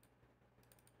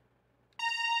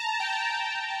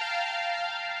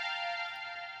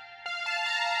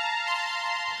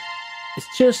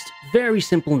 It's just very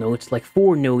simple notes, like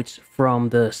 4 notes from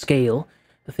the scale.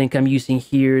 I think I'm using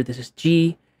here, this is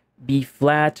G, B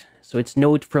flat, so it's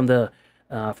note from the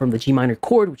G minor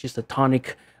chord, which is the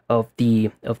tonic of the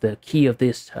key of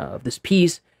this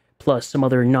piece, plus some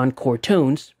other non-chord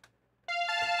tones.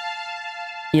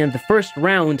 In the first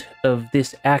round of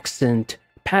this accent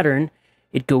pattern,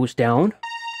 it goes down.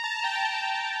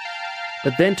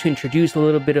 But then to introduce a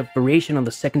little bit of variation on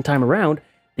the second time around,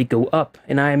 they go up,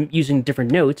 and I'm using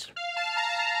different notes.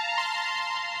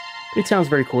 It sounds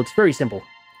very cool. It's very simple.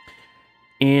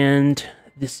 And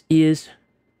this is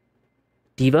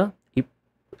Diva, a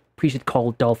preset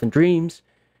called Dolphin Dreams.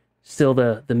 Still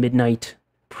the Midnight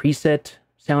preset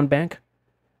sound bank.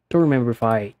 Don't remember if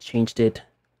I changed it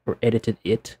or edited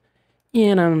it.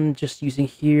 And I'm just using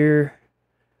here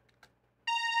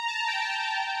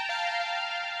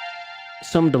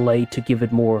some delay to give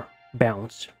it more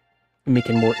bounce and make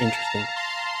it more interesting.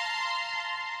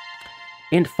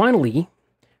 And finally,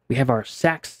 we have our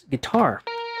sax guitar.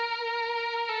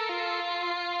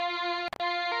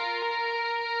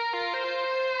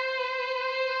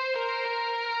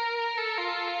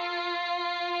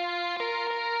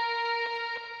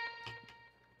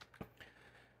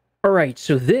 Alright,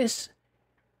 so this,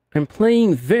 I'm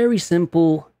playing very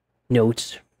simple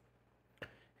notes,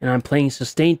 and I'm playing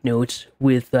sustained notes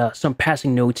with some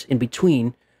passing notes in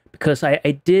between, because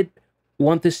I did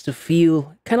want this to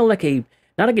feel kind of like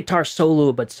not a guitar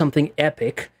solo, but something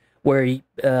epic, where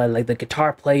like the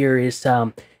guitar player is,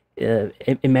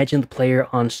 imagine the player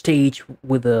on stage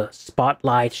with a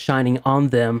spotlight shining on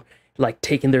them, like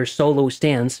taking their solo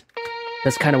stance.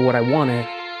 That's kind of what I wanted.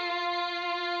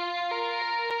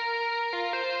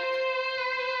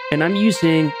 And I'm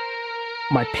using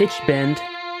my pitch bend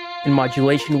and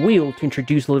modulation wheel to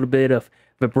introduce a little bit of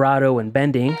vibrato and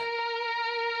bending.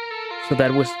 So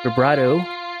that was vibrato.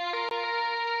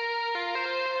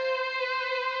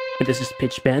 And this is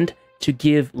pitch bend to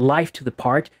give life to the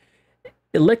part.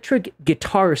 Electric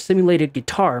guitar or simulated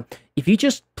guitar, if you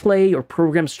just play or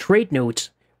program straight notes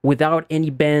without any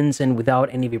bends and without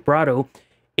any vibrato,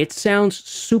 it sounds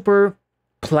super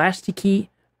plasticky,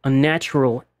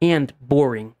 unnatural, and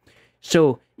boring.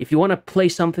 So if you want to play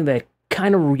something that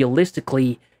kind of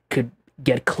realistically could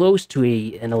get close to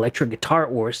an electric guitar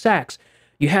or a sax,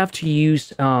 you have to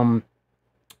use,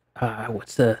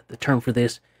 what's the term for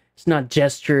this? It's not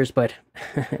gestures, but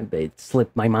it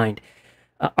slipped my mind.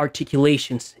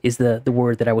 Articulations is the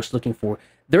word that I was looking for.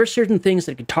 There are certain things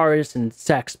that guitarists and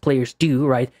sax players do,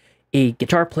 right? A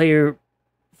guitar player,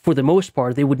 for the most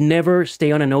part, they would never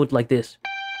stay on a note like this.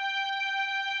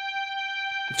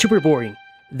 It's super boring.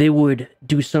 They would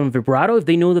do some vibrato if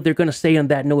they know that they're going to stay on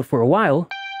that note for a while.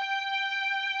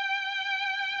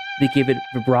 They give it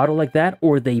vibrato like that,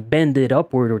 or they bend it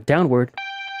upward or downward.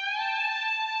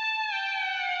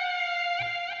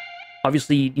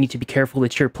 Obviously, you need to be careful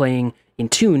that you're playing in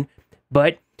tune,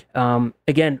 but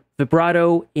again,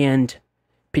 vibrato and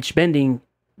pitch bending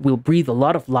will breathe a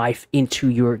lot of life into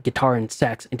your guitar and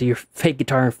sax, into your fake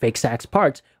guitar and fake sax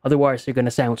parts. Otherwise, they're going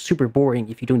to sound super boring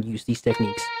if you don't use these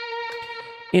techniques.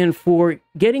 And for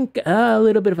getting a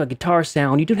little bit of a guitar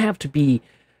sound, you don't have to be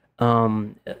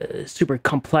super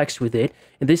complex with it.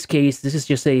 In this case, this is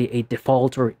just a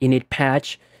default or init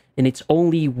patch, and it's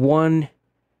only one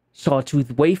sawtooth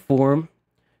waveform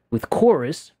with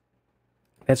chorus.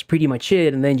 That's pretty much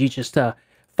it. And then you just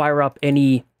fire up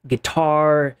any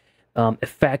guitar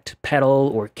effect, pedal,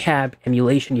 or cab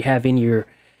emulation you have in your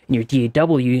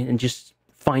DAW, and just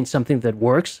find something that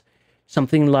works.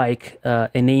 Something like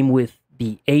a name with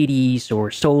the 80s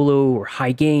or solo or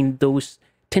high gain. Those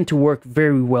tend to work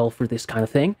very well for this kind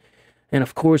of thing. And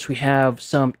of course, we have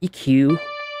some EQ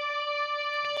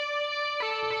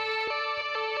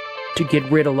to get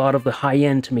rid of a lot of the high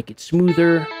end to make it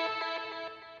smoother.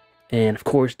 And of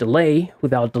course, delay.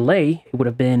 Without delay, it would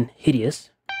have been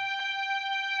hideous.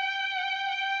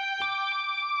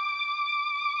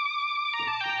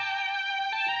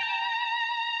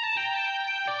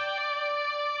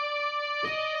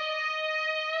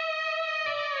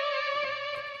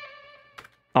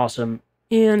 Awesome.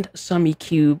 And some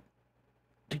EQ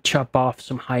to chop off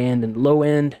some high end and low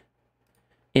end,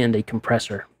 and a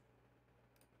compressor.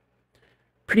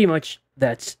 Pretty much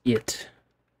that's it.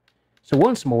 So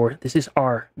once more, this is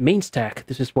our main stack.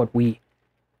 This is what we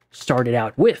started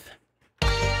out with.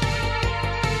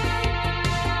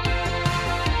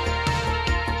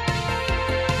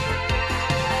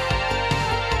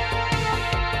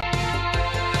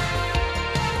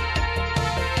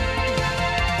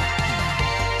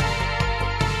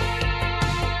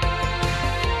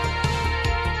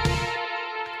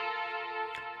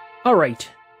 Alright,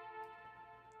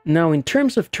 now in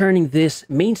terms of turning this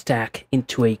main stack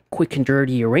into a quick and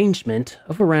dirty arrangement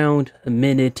of around a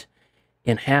minute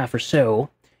and a half or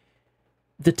so,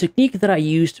 the technique that I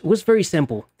used was very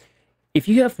simple. If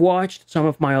you have watched some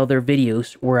of my other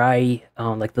videos where I,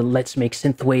 like the Let's Make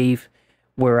Synthwave,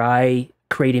 where I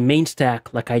create a main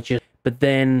stack like I just, but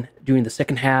then during the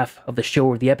second half of the show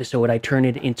or the episode, I turn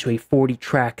it into a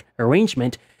 40-track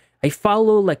arrangement, I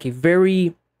follow like a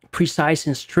very precise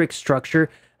and strict structure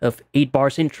of 8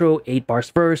 bars intro, 8 bars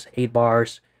verse, 8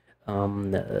 bars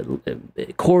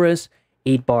chorus,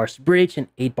 8 bars bridge, and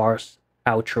 8 bars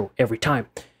outro every time.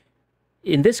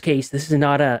 in this case, this is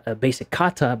not a basic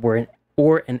kata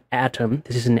or an atom.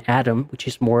 This is an atom, which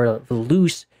is more of a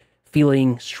loose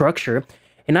feeling structure.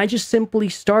 And I just simply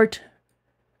start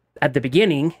at the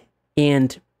beginning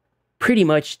and pretty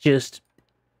much just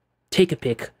take a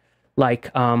pick.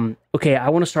 Like, okay, I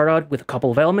want to start out with a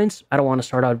couple of elements. I don't want to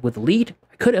start out with the lead.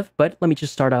 I could have, but let me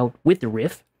just start out with the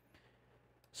riff.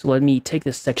 So let me take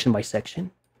this section by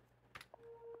section.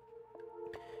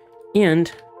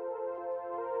 And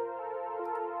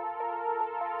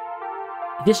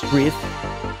this riff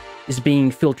is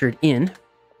being filtered in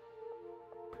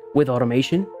with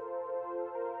automation.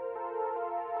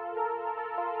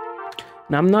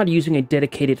 Now, I'm not using a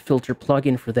dedicated filter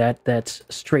plugin for that. That's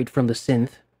straight from the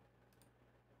synth.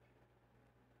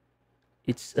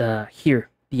 It's here,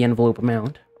 the envelope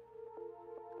amount.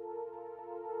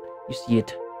 You see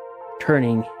it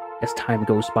turning as time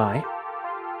goes by.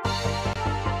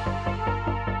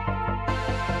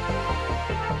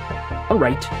 All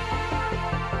right.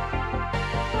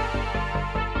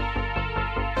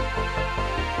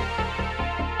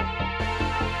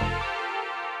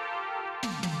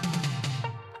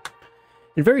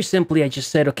 And very simply, I just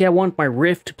said, okay, I want my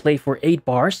riff to play for 8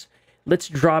 bars. Let's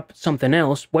drop something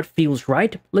else. What feels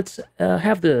right? Let's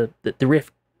have the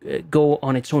riff go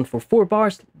on its own for 4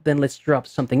 bars. Then let's drop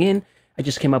something in. I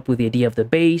just came up with the idea of the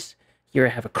bass. Here I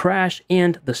have a crash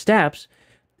and the stabs.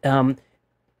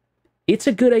 It's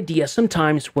a good idea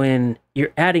sometimes when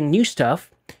you're adding new stuff,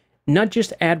 not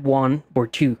just add 1 or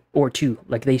 2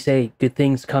 Like they say, good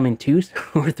things come in 2s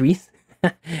or 3s.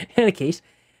 In any case,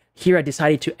 here I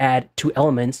decided to add 2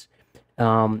 elements,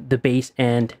 the bass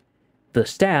and the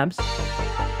stabs.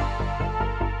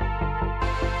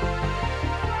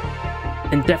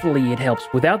 And definitely it helps.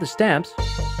 Without the stabs,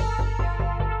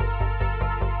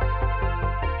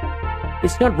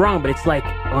 it's not wrong, but it's like,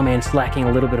 oh man, it's lacking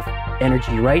a little bit of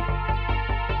energy, right?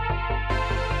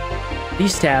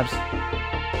 These stabs,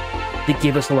 they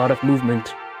give us a lot of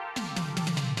movement.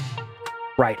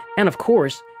 Right, and of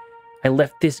course, I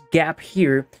left this gap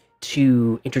here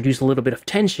to introduce a little bit of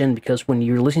tension, because when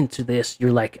you're listening to this,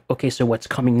 you're like, okay, so what's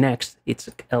coming next? It's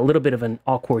a little bit of an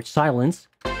awkward silence.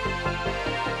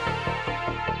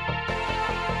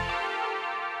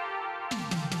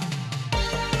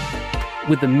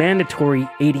 With the mandatory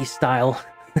 80s style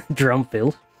drum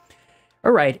fill.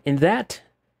 All right, and that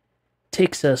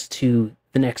takes us to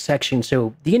the next section.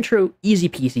 So the intro, easy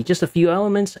peasy, just a few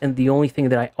elements, and the only thing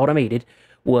that I automated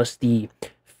was the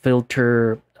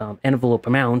filter envelope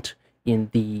amount in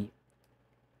the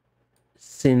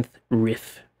synth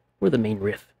riff, or the main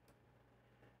riff.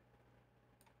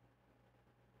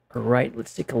 All right,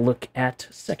 let's take a look at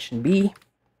section B.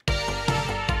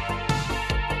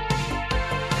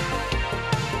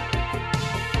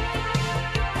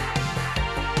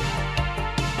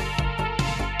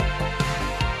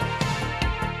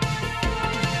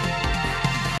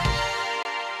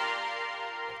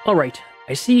 All right,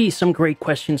 I see some great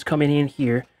questions coming in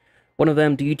here. One of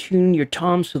them, do you tune your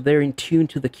toms so they're in tune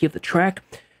to the key of the track?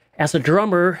 As a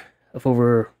drummer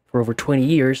for over 20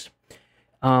 years,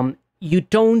 you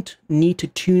don't need to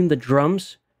tune the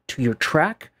drums to your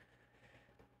track.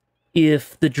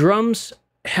 If the drums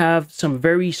have some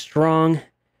very strong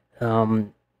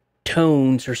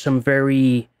tones or some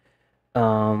very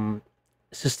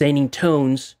sustaining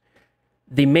tones,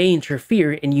 they may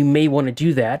interfere and you may want to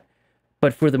do that.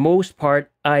 But for the most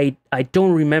part, I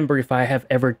don't remember if I have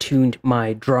ever tuned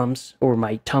my drums, or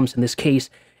my toms in this case.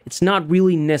 It's not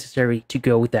really necessary to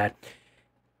go with that.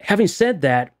 Having said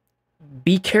that,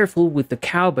 be careful with the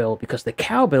cowbell, because the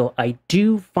cowbell, I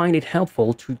do find it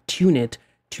helpful to tune it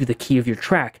to the key of your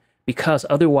track, because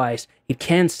otherwise it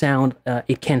can sound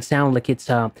like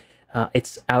it's out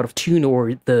of tune,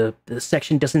 or the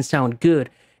section doesn't sound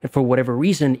good, and for whatever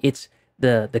reason, it's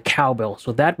the cowbell.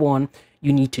 So that one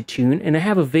you need to tune. And I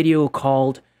have a video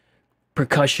called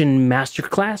Percussion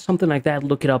Masterclass, something like that.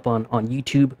 Look it up on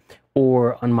YouTube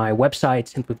or on my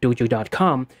website,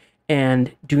 synthwavedojo.com.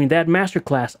 And during that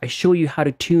masterclass, I show you how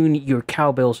to tune your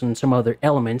cowbells and some other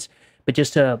elements. But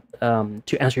just to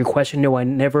answer your question, no, I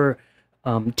never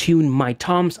tune my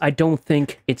toms. I don't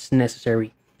think it's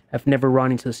necessary. I've never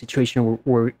run into a situation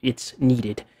where it's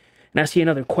needed. And I see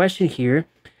another question here.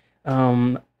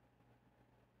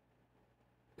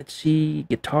 Let's see,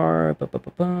 guitar,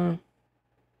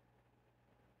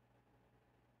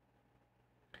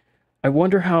 I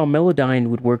wonder how Melodyne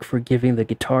would work for giving the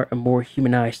guitar a more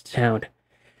humanized sound.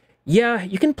 Yeah,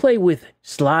 you can play with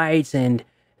slides and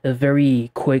a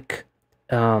very quick,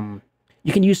 you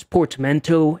can use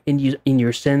portamento in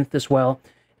your synth as well.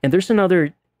 And there's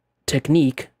another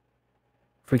technique.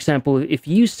 For example, if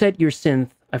you set your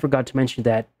synth I forgot to mention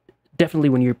that definitely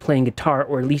when you're playing guitar,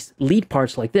 or at least lead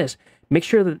parts like this, make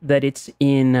sure that it's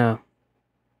in,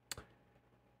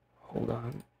 hold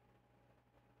on.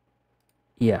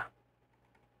 Yeah.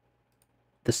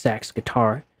 The sax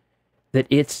guitar, that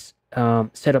it's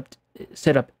set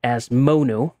up as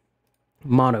mono,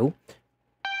 so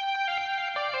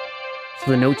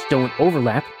the notes don't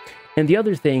overlap. And the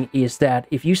other thing is that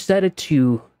if you set it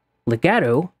to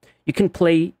legato, you can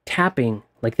play tapping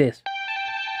like this.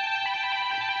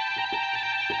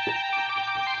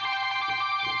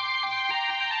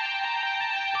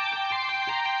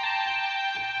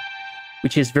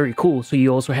 Which is very cool. So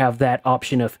you also have that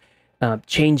option of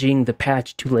changing the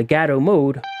patch to legato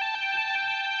mode.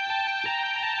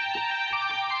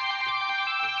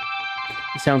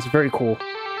 It sounds very cool.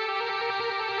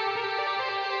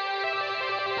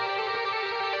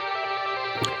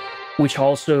 Which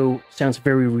also sounds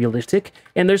very realistic.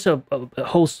 And there's a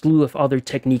whole slew of other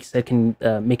techniques that can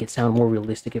make it sound more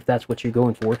realistic if that's what you're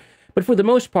going for. But for the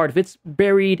most part, if it's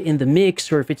buried in the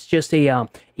mix, or if it's just a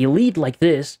lead like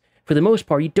this, for the most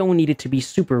part, you don't need it to be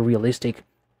super realistic.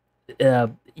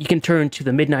 You can turn to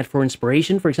the Midnight for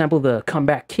inspiration. For example, the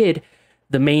Comeback Kid,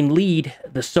 the main lead,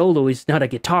 the solo is not a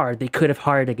guitar. They could have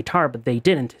hired a guitar, but they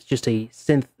didn't. It's just a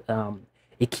synth,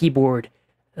 a keyboard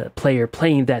player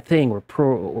playing that thing, or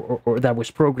that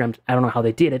was programmed. I don't know how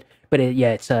they did it, but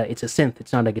it's a synth.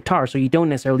 It's not a guitar, so you don't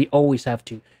necessarily always have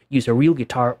to use a real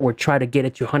guitar or try to get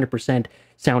it to 100%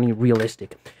 sounding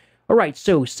realistic. All right,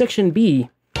 so section B,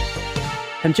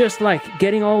 I'm just like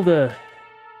getting all the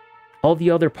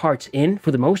other parts in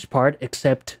for the most part,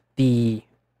 except the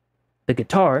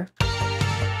guitar.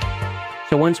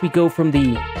 So once we go from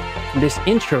this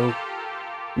intro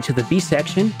into the B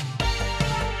section,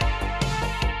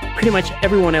 pretty much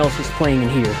everyone else is playing in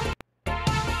here.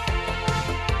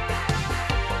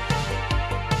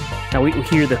 Now we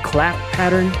hear the clap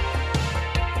pattern.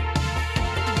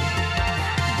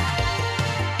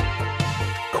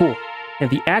 Cool. And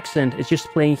the accent is just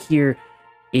playing here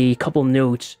a couple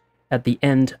notes at the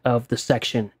end of the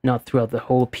section, not throughout the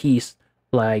whole piece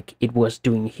like it was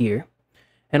doing here.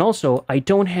 And also, I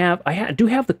do have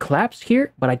the claps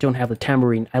here, but I don't have the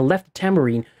tambourine. I left the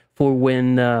tambourine for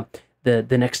when the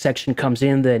next section comes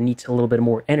in that needs a little bit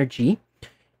more energy.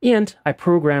 And I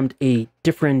programmed a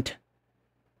different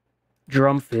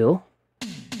drum fill.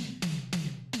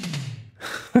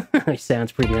 It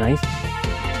sounds pretty nice.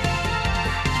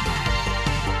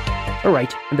 All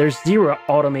right, and there's zero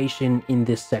automation in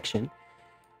this section.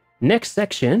 Next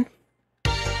section,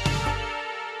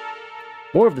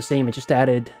 more of the same. I just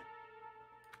added,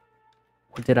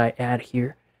 what did I add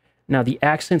here? Now the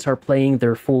accents are playing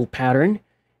their full pattern,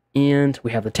 and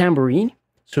we have the tambourine,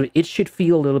 so it should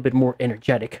feel a little bit more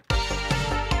energetic.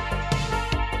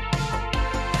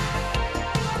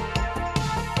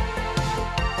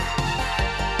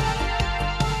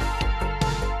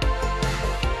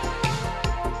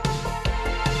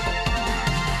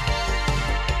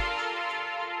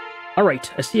 All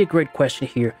right, I see a great question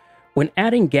here. When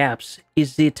adding gaps,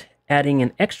 is it adding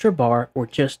an extra bar or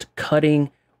just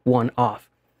cutting one off?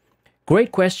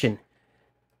 Great question.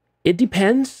 It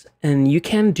depends, and you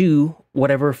can do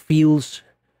whatever feels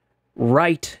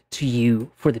right to you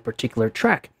for the particular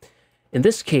track. In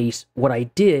this case, what I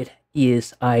did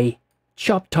is I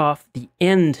chopped off the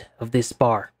end of this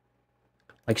bar,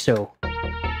 like so.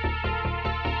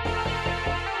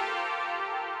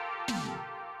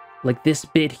 Like this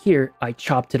bit here, I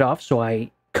chopped it off, so I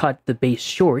cut the bass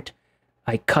short.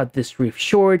 I cut this riff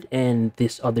short and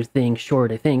this other thing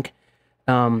short, I think.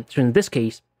 So in this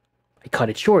case, I cut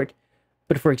it short.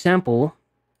 But for example,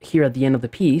 here at the end of the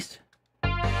piece,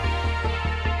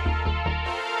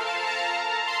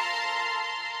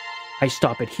 I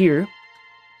stop it here,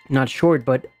 not short,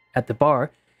 but at the bar.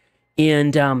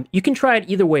 And you can try it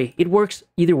either way. It works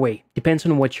either way. Depends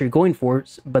on what you're going for.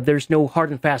 But there's no hard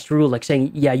and fast rule like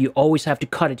saying, yeah, you always have to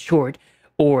cut it short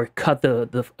or cut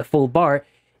the full bar.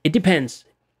 It depends.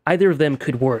 Either of them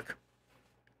could work.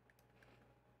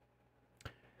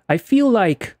 I feel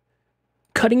like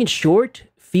cutting it short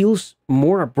feels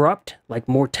more abrupt, like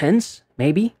more tense,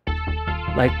 maybe.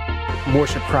 Like more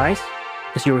surprise,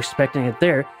 because you're expecting it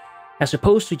there. As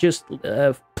opposed to just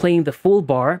playing the full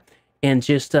bar and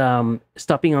just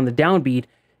stopping on the downbeat.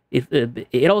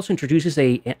 It also introduces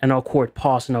an awkward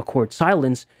pause, an awkward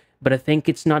silence, but I think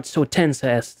it's not so tense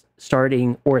as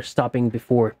starting or stopping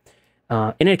before.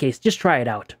 In any case, just try it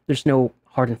out. There's no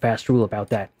hard and fast rule about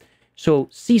that. So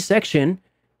C section,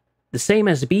 the same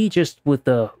as B, just with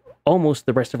almost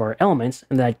the rest of our elements,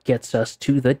 and that gets us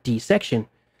to the D section,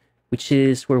 which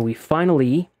is where we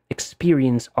finally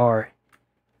experience our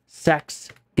sax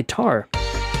guitar.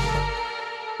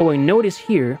 Oh, and notice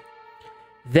here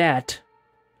that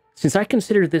since I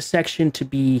consider this section to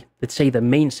be, let's say, the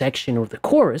main section or the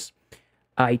chorus,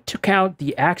 I took out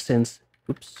the accents,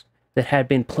 that had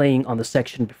been playing on the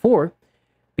section before,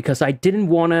 because I didn't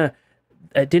want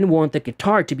the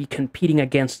guitar to be competing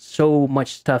against so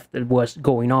much stuff that was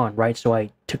going on, right? So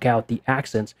I took out the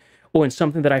accents. Oh, and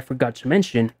something that I forgot to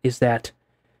mention is that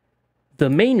the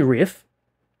main riff,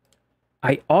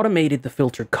 I automated the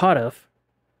filter cutoff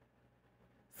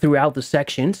throughout the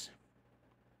sections.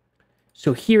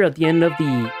 So here at the end of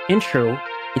the intro,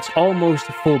 it's almost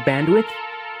full bandwidth.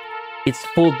 It's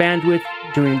full bandwidth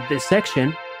during this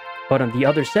section, but on the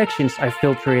other sections, I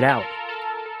filter it out.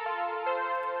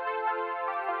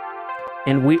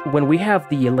 And when we have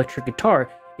the electric guitar,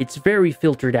 it's very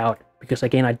filtered out because,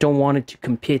 again, I don't want it to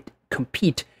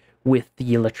compete with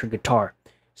the electric guitar.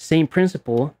 Same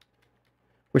principle,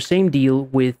 or same deal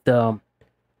with what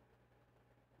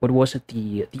was it?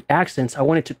 The accents. I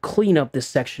wanted to clean up this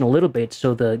section a little bit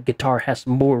so the guitar has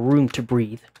more room to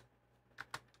breathe.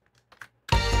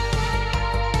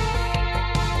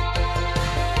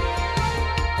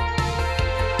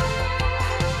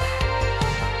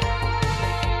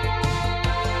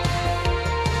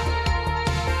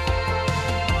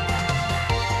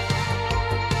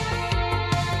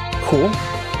 Cool.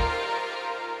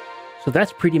 So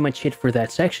that's pretty much it for that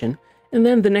section. And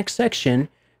then the next section,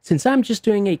 since I'm just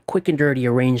doing a quick and dirty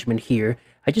arrangement here,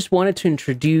 I just wanted to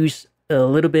introduce a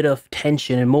little bit of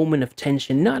tension, a moment of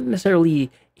tension, not necessarily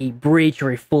a bridge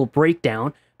or a full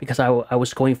breakdown, because I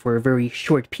was going for a very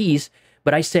short piece,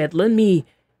 but I said, let me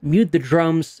mute the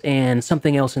drums and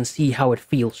something else and see how it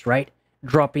feels, right?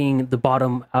 Dropping the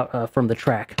bottom from the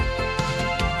track.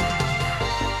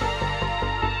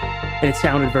 And it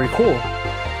sounded very cool.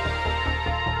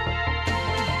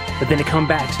 But then it comes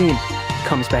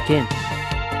back in.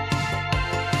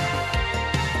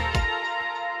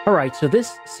 All right, so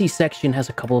this C section has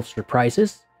a couple of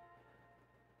surprises.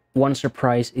 One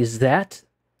surprise is that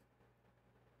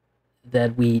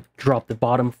we drop the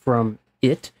bottom from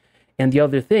it. And the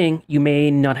other thing, you may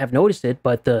not have noticed it,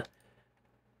 but the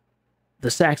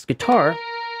sax guitar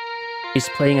is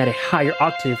playing at a higher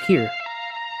octave here.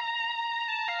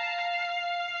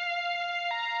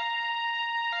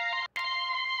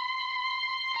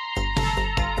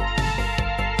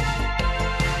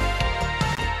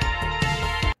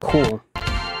 Cool.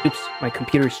 Oops, my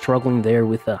computer is struggling there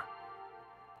with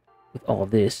all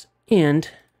this, and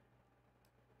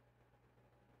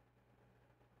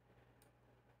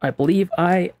I believe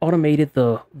I automated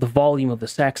the volume of the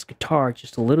sax guitar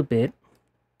just a little bit.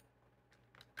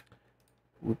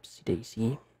 Whoopsie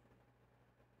daisy.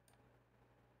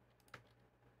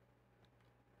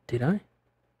 Did I?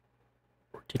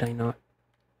 Or did I not?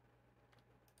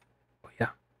 Oh yeah.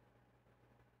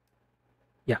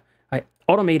 Yeah, I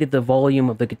automated the volume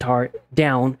of the guitar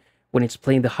down when it's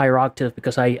playing the higher octave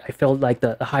because I felt like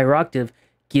the higher octave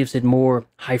gives it more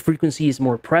high frequencies,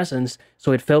 more presence,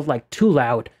 so it felt like too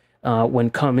loud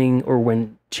when coming or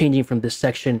when changing from this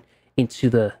section into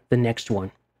the next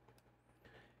one.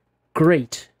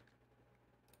 Great.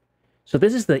 So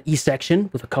this is the E section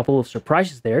with a couple of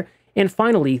surprises there. And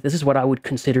finally, this is what I would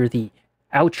consider the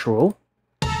outro.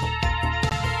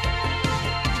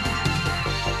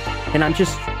 And I'm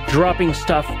just dropping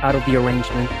stuff out of the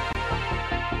arrangement.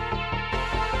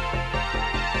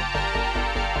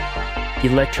 The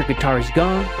electric guitar is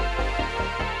gone.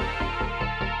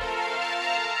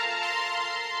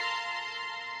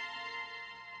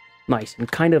 Nice, and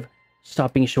kind of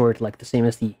stopping short, like the same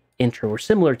as the intro, or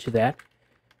similar to that.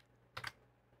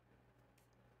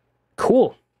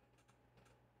 Cool.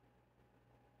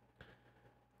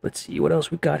 Let's see what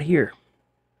else we got here.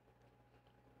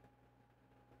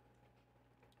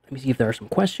 Let me see if there are some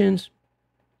questions.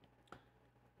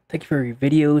 Thank you for your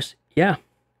videos. Yeah.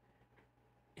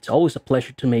 It's always a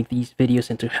pleasure to make these videos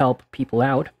and to help people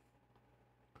out.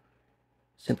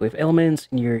 Synthwave elements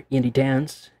in your indie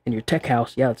dance and your tech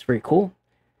house. Yeah, that's very cool.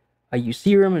 I used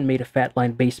Serum and made a fat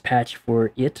line bass patch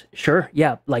for it. Sure,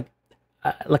 yeah, like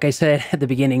I said at the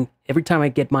beginning, every time I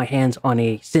get my hands on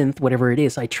a synth, whatever it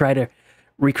is, I try to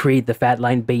recreate the fat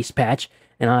line bass patch,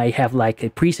 and I have like a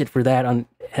preset for that on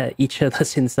each of the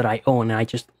synths that I own, and I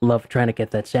just love trying to get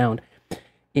that sound.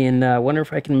 And I wonder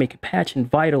if I can make a patch in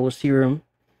Vital or Serum.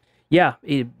 Yeah,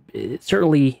 it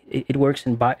certainly works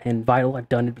in Vital. I've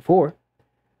done it before.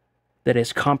 That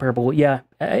is comparable. Yeah,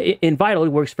 in Vital, it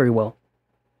works very well.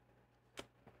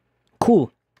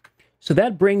 Cool. So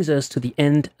that brings us to the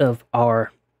end of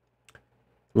our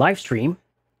live stream.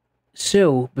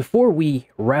 So before we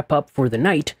wrap up for the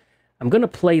night, I'm going to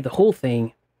play the whole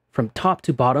thing from top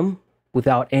to bottom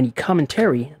without any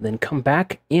commentary, then come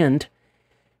back and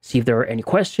see if there are any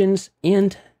questions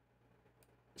and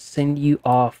send you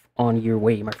off on your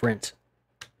way, my friends.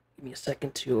 Give me a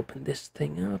second to open this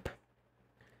thing up.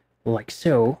 Like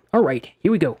so. All right,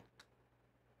 here we go.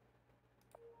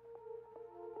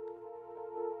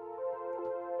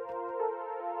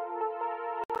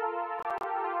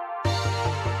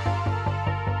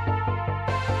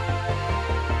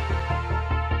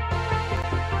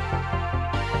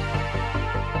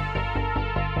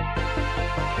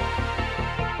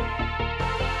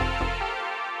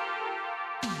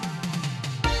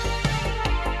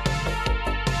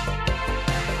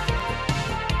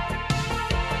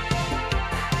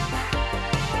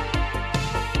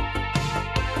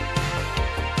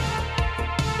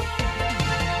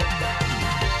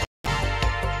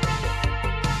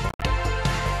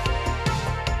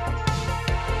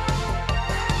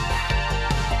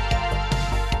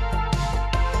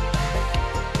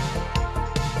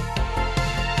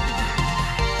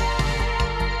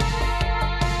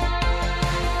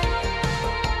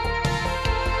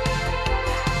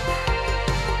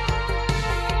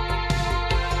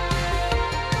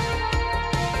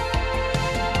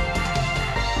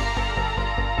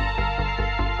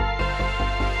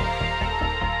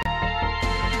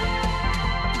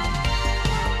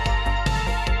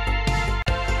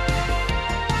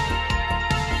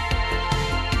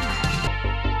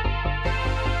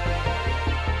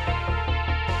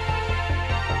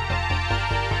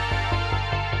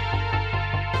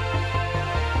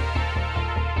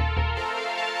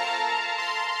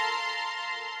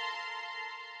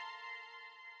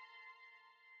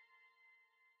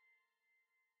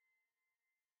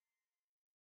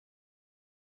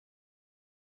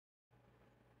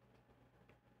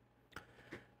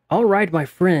 All right, my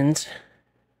friends.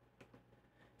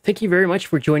 Thank you very much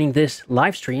for joining this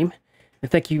live stream.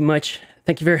 And thank you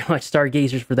very much,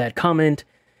 Stargazers, for that comment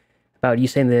about you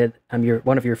saying that I'm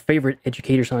one of your favorite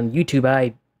educators on YouTube.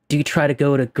 I do try to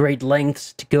go to great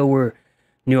lengths to go where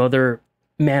no other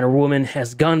man or woman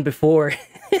has gone before,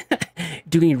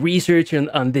 doing research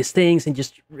on these things and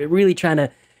just really trying to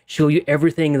show you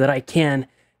everything that I can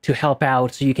to help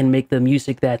out so you can make the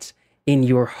music that's in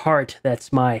your heart.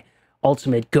 That's my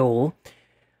ultimate goal.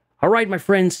 All right, my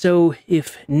friends, so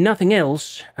if nothing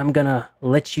else, I'm gonna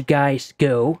let you guys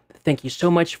go. Thank you so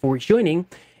much for joining,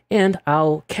 and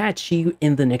I'll catch you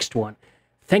in the next one.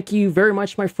 Thank you very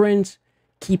much, my friends.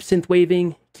 Keep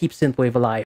synthwaving, keep synthwave alive.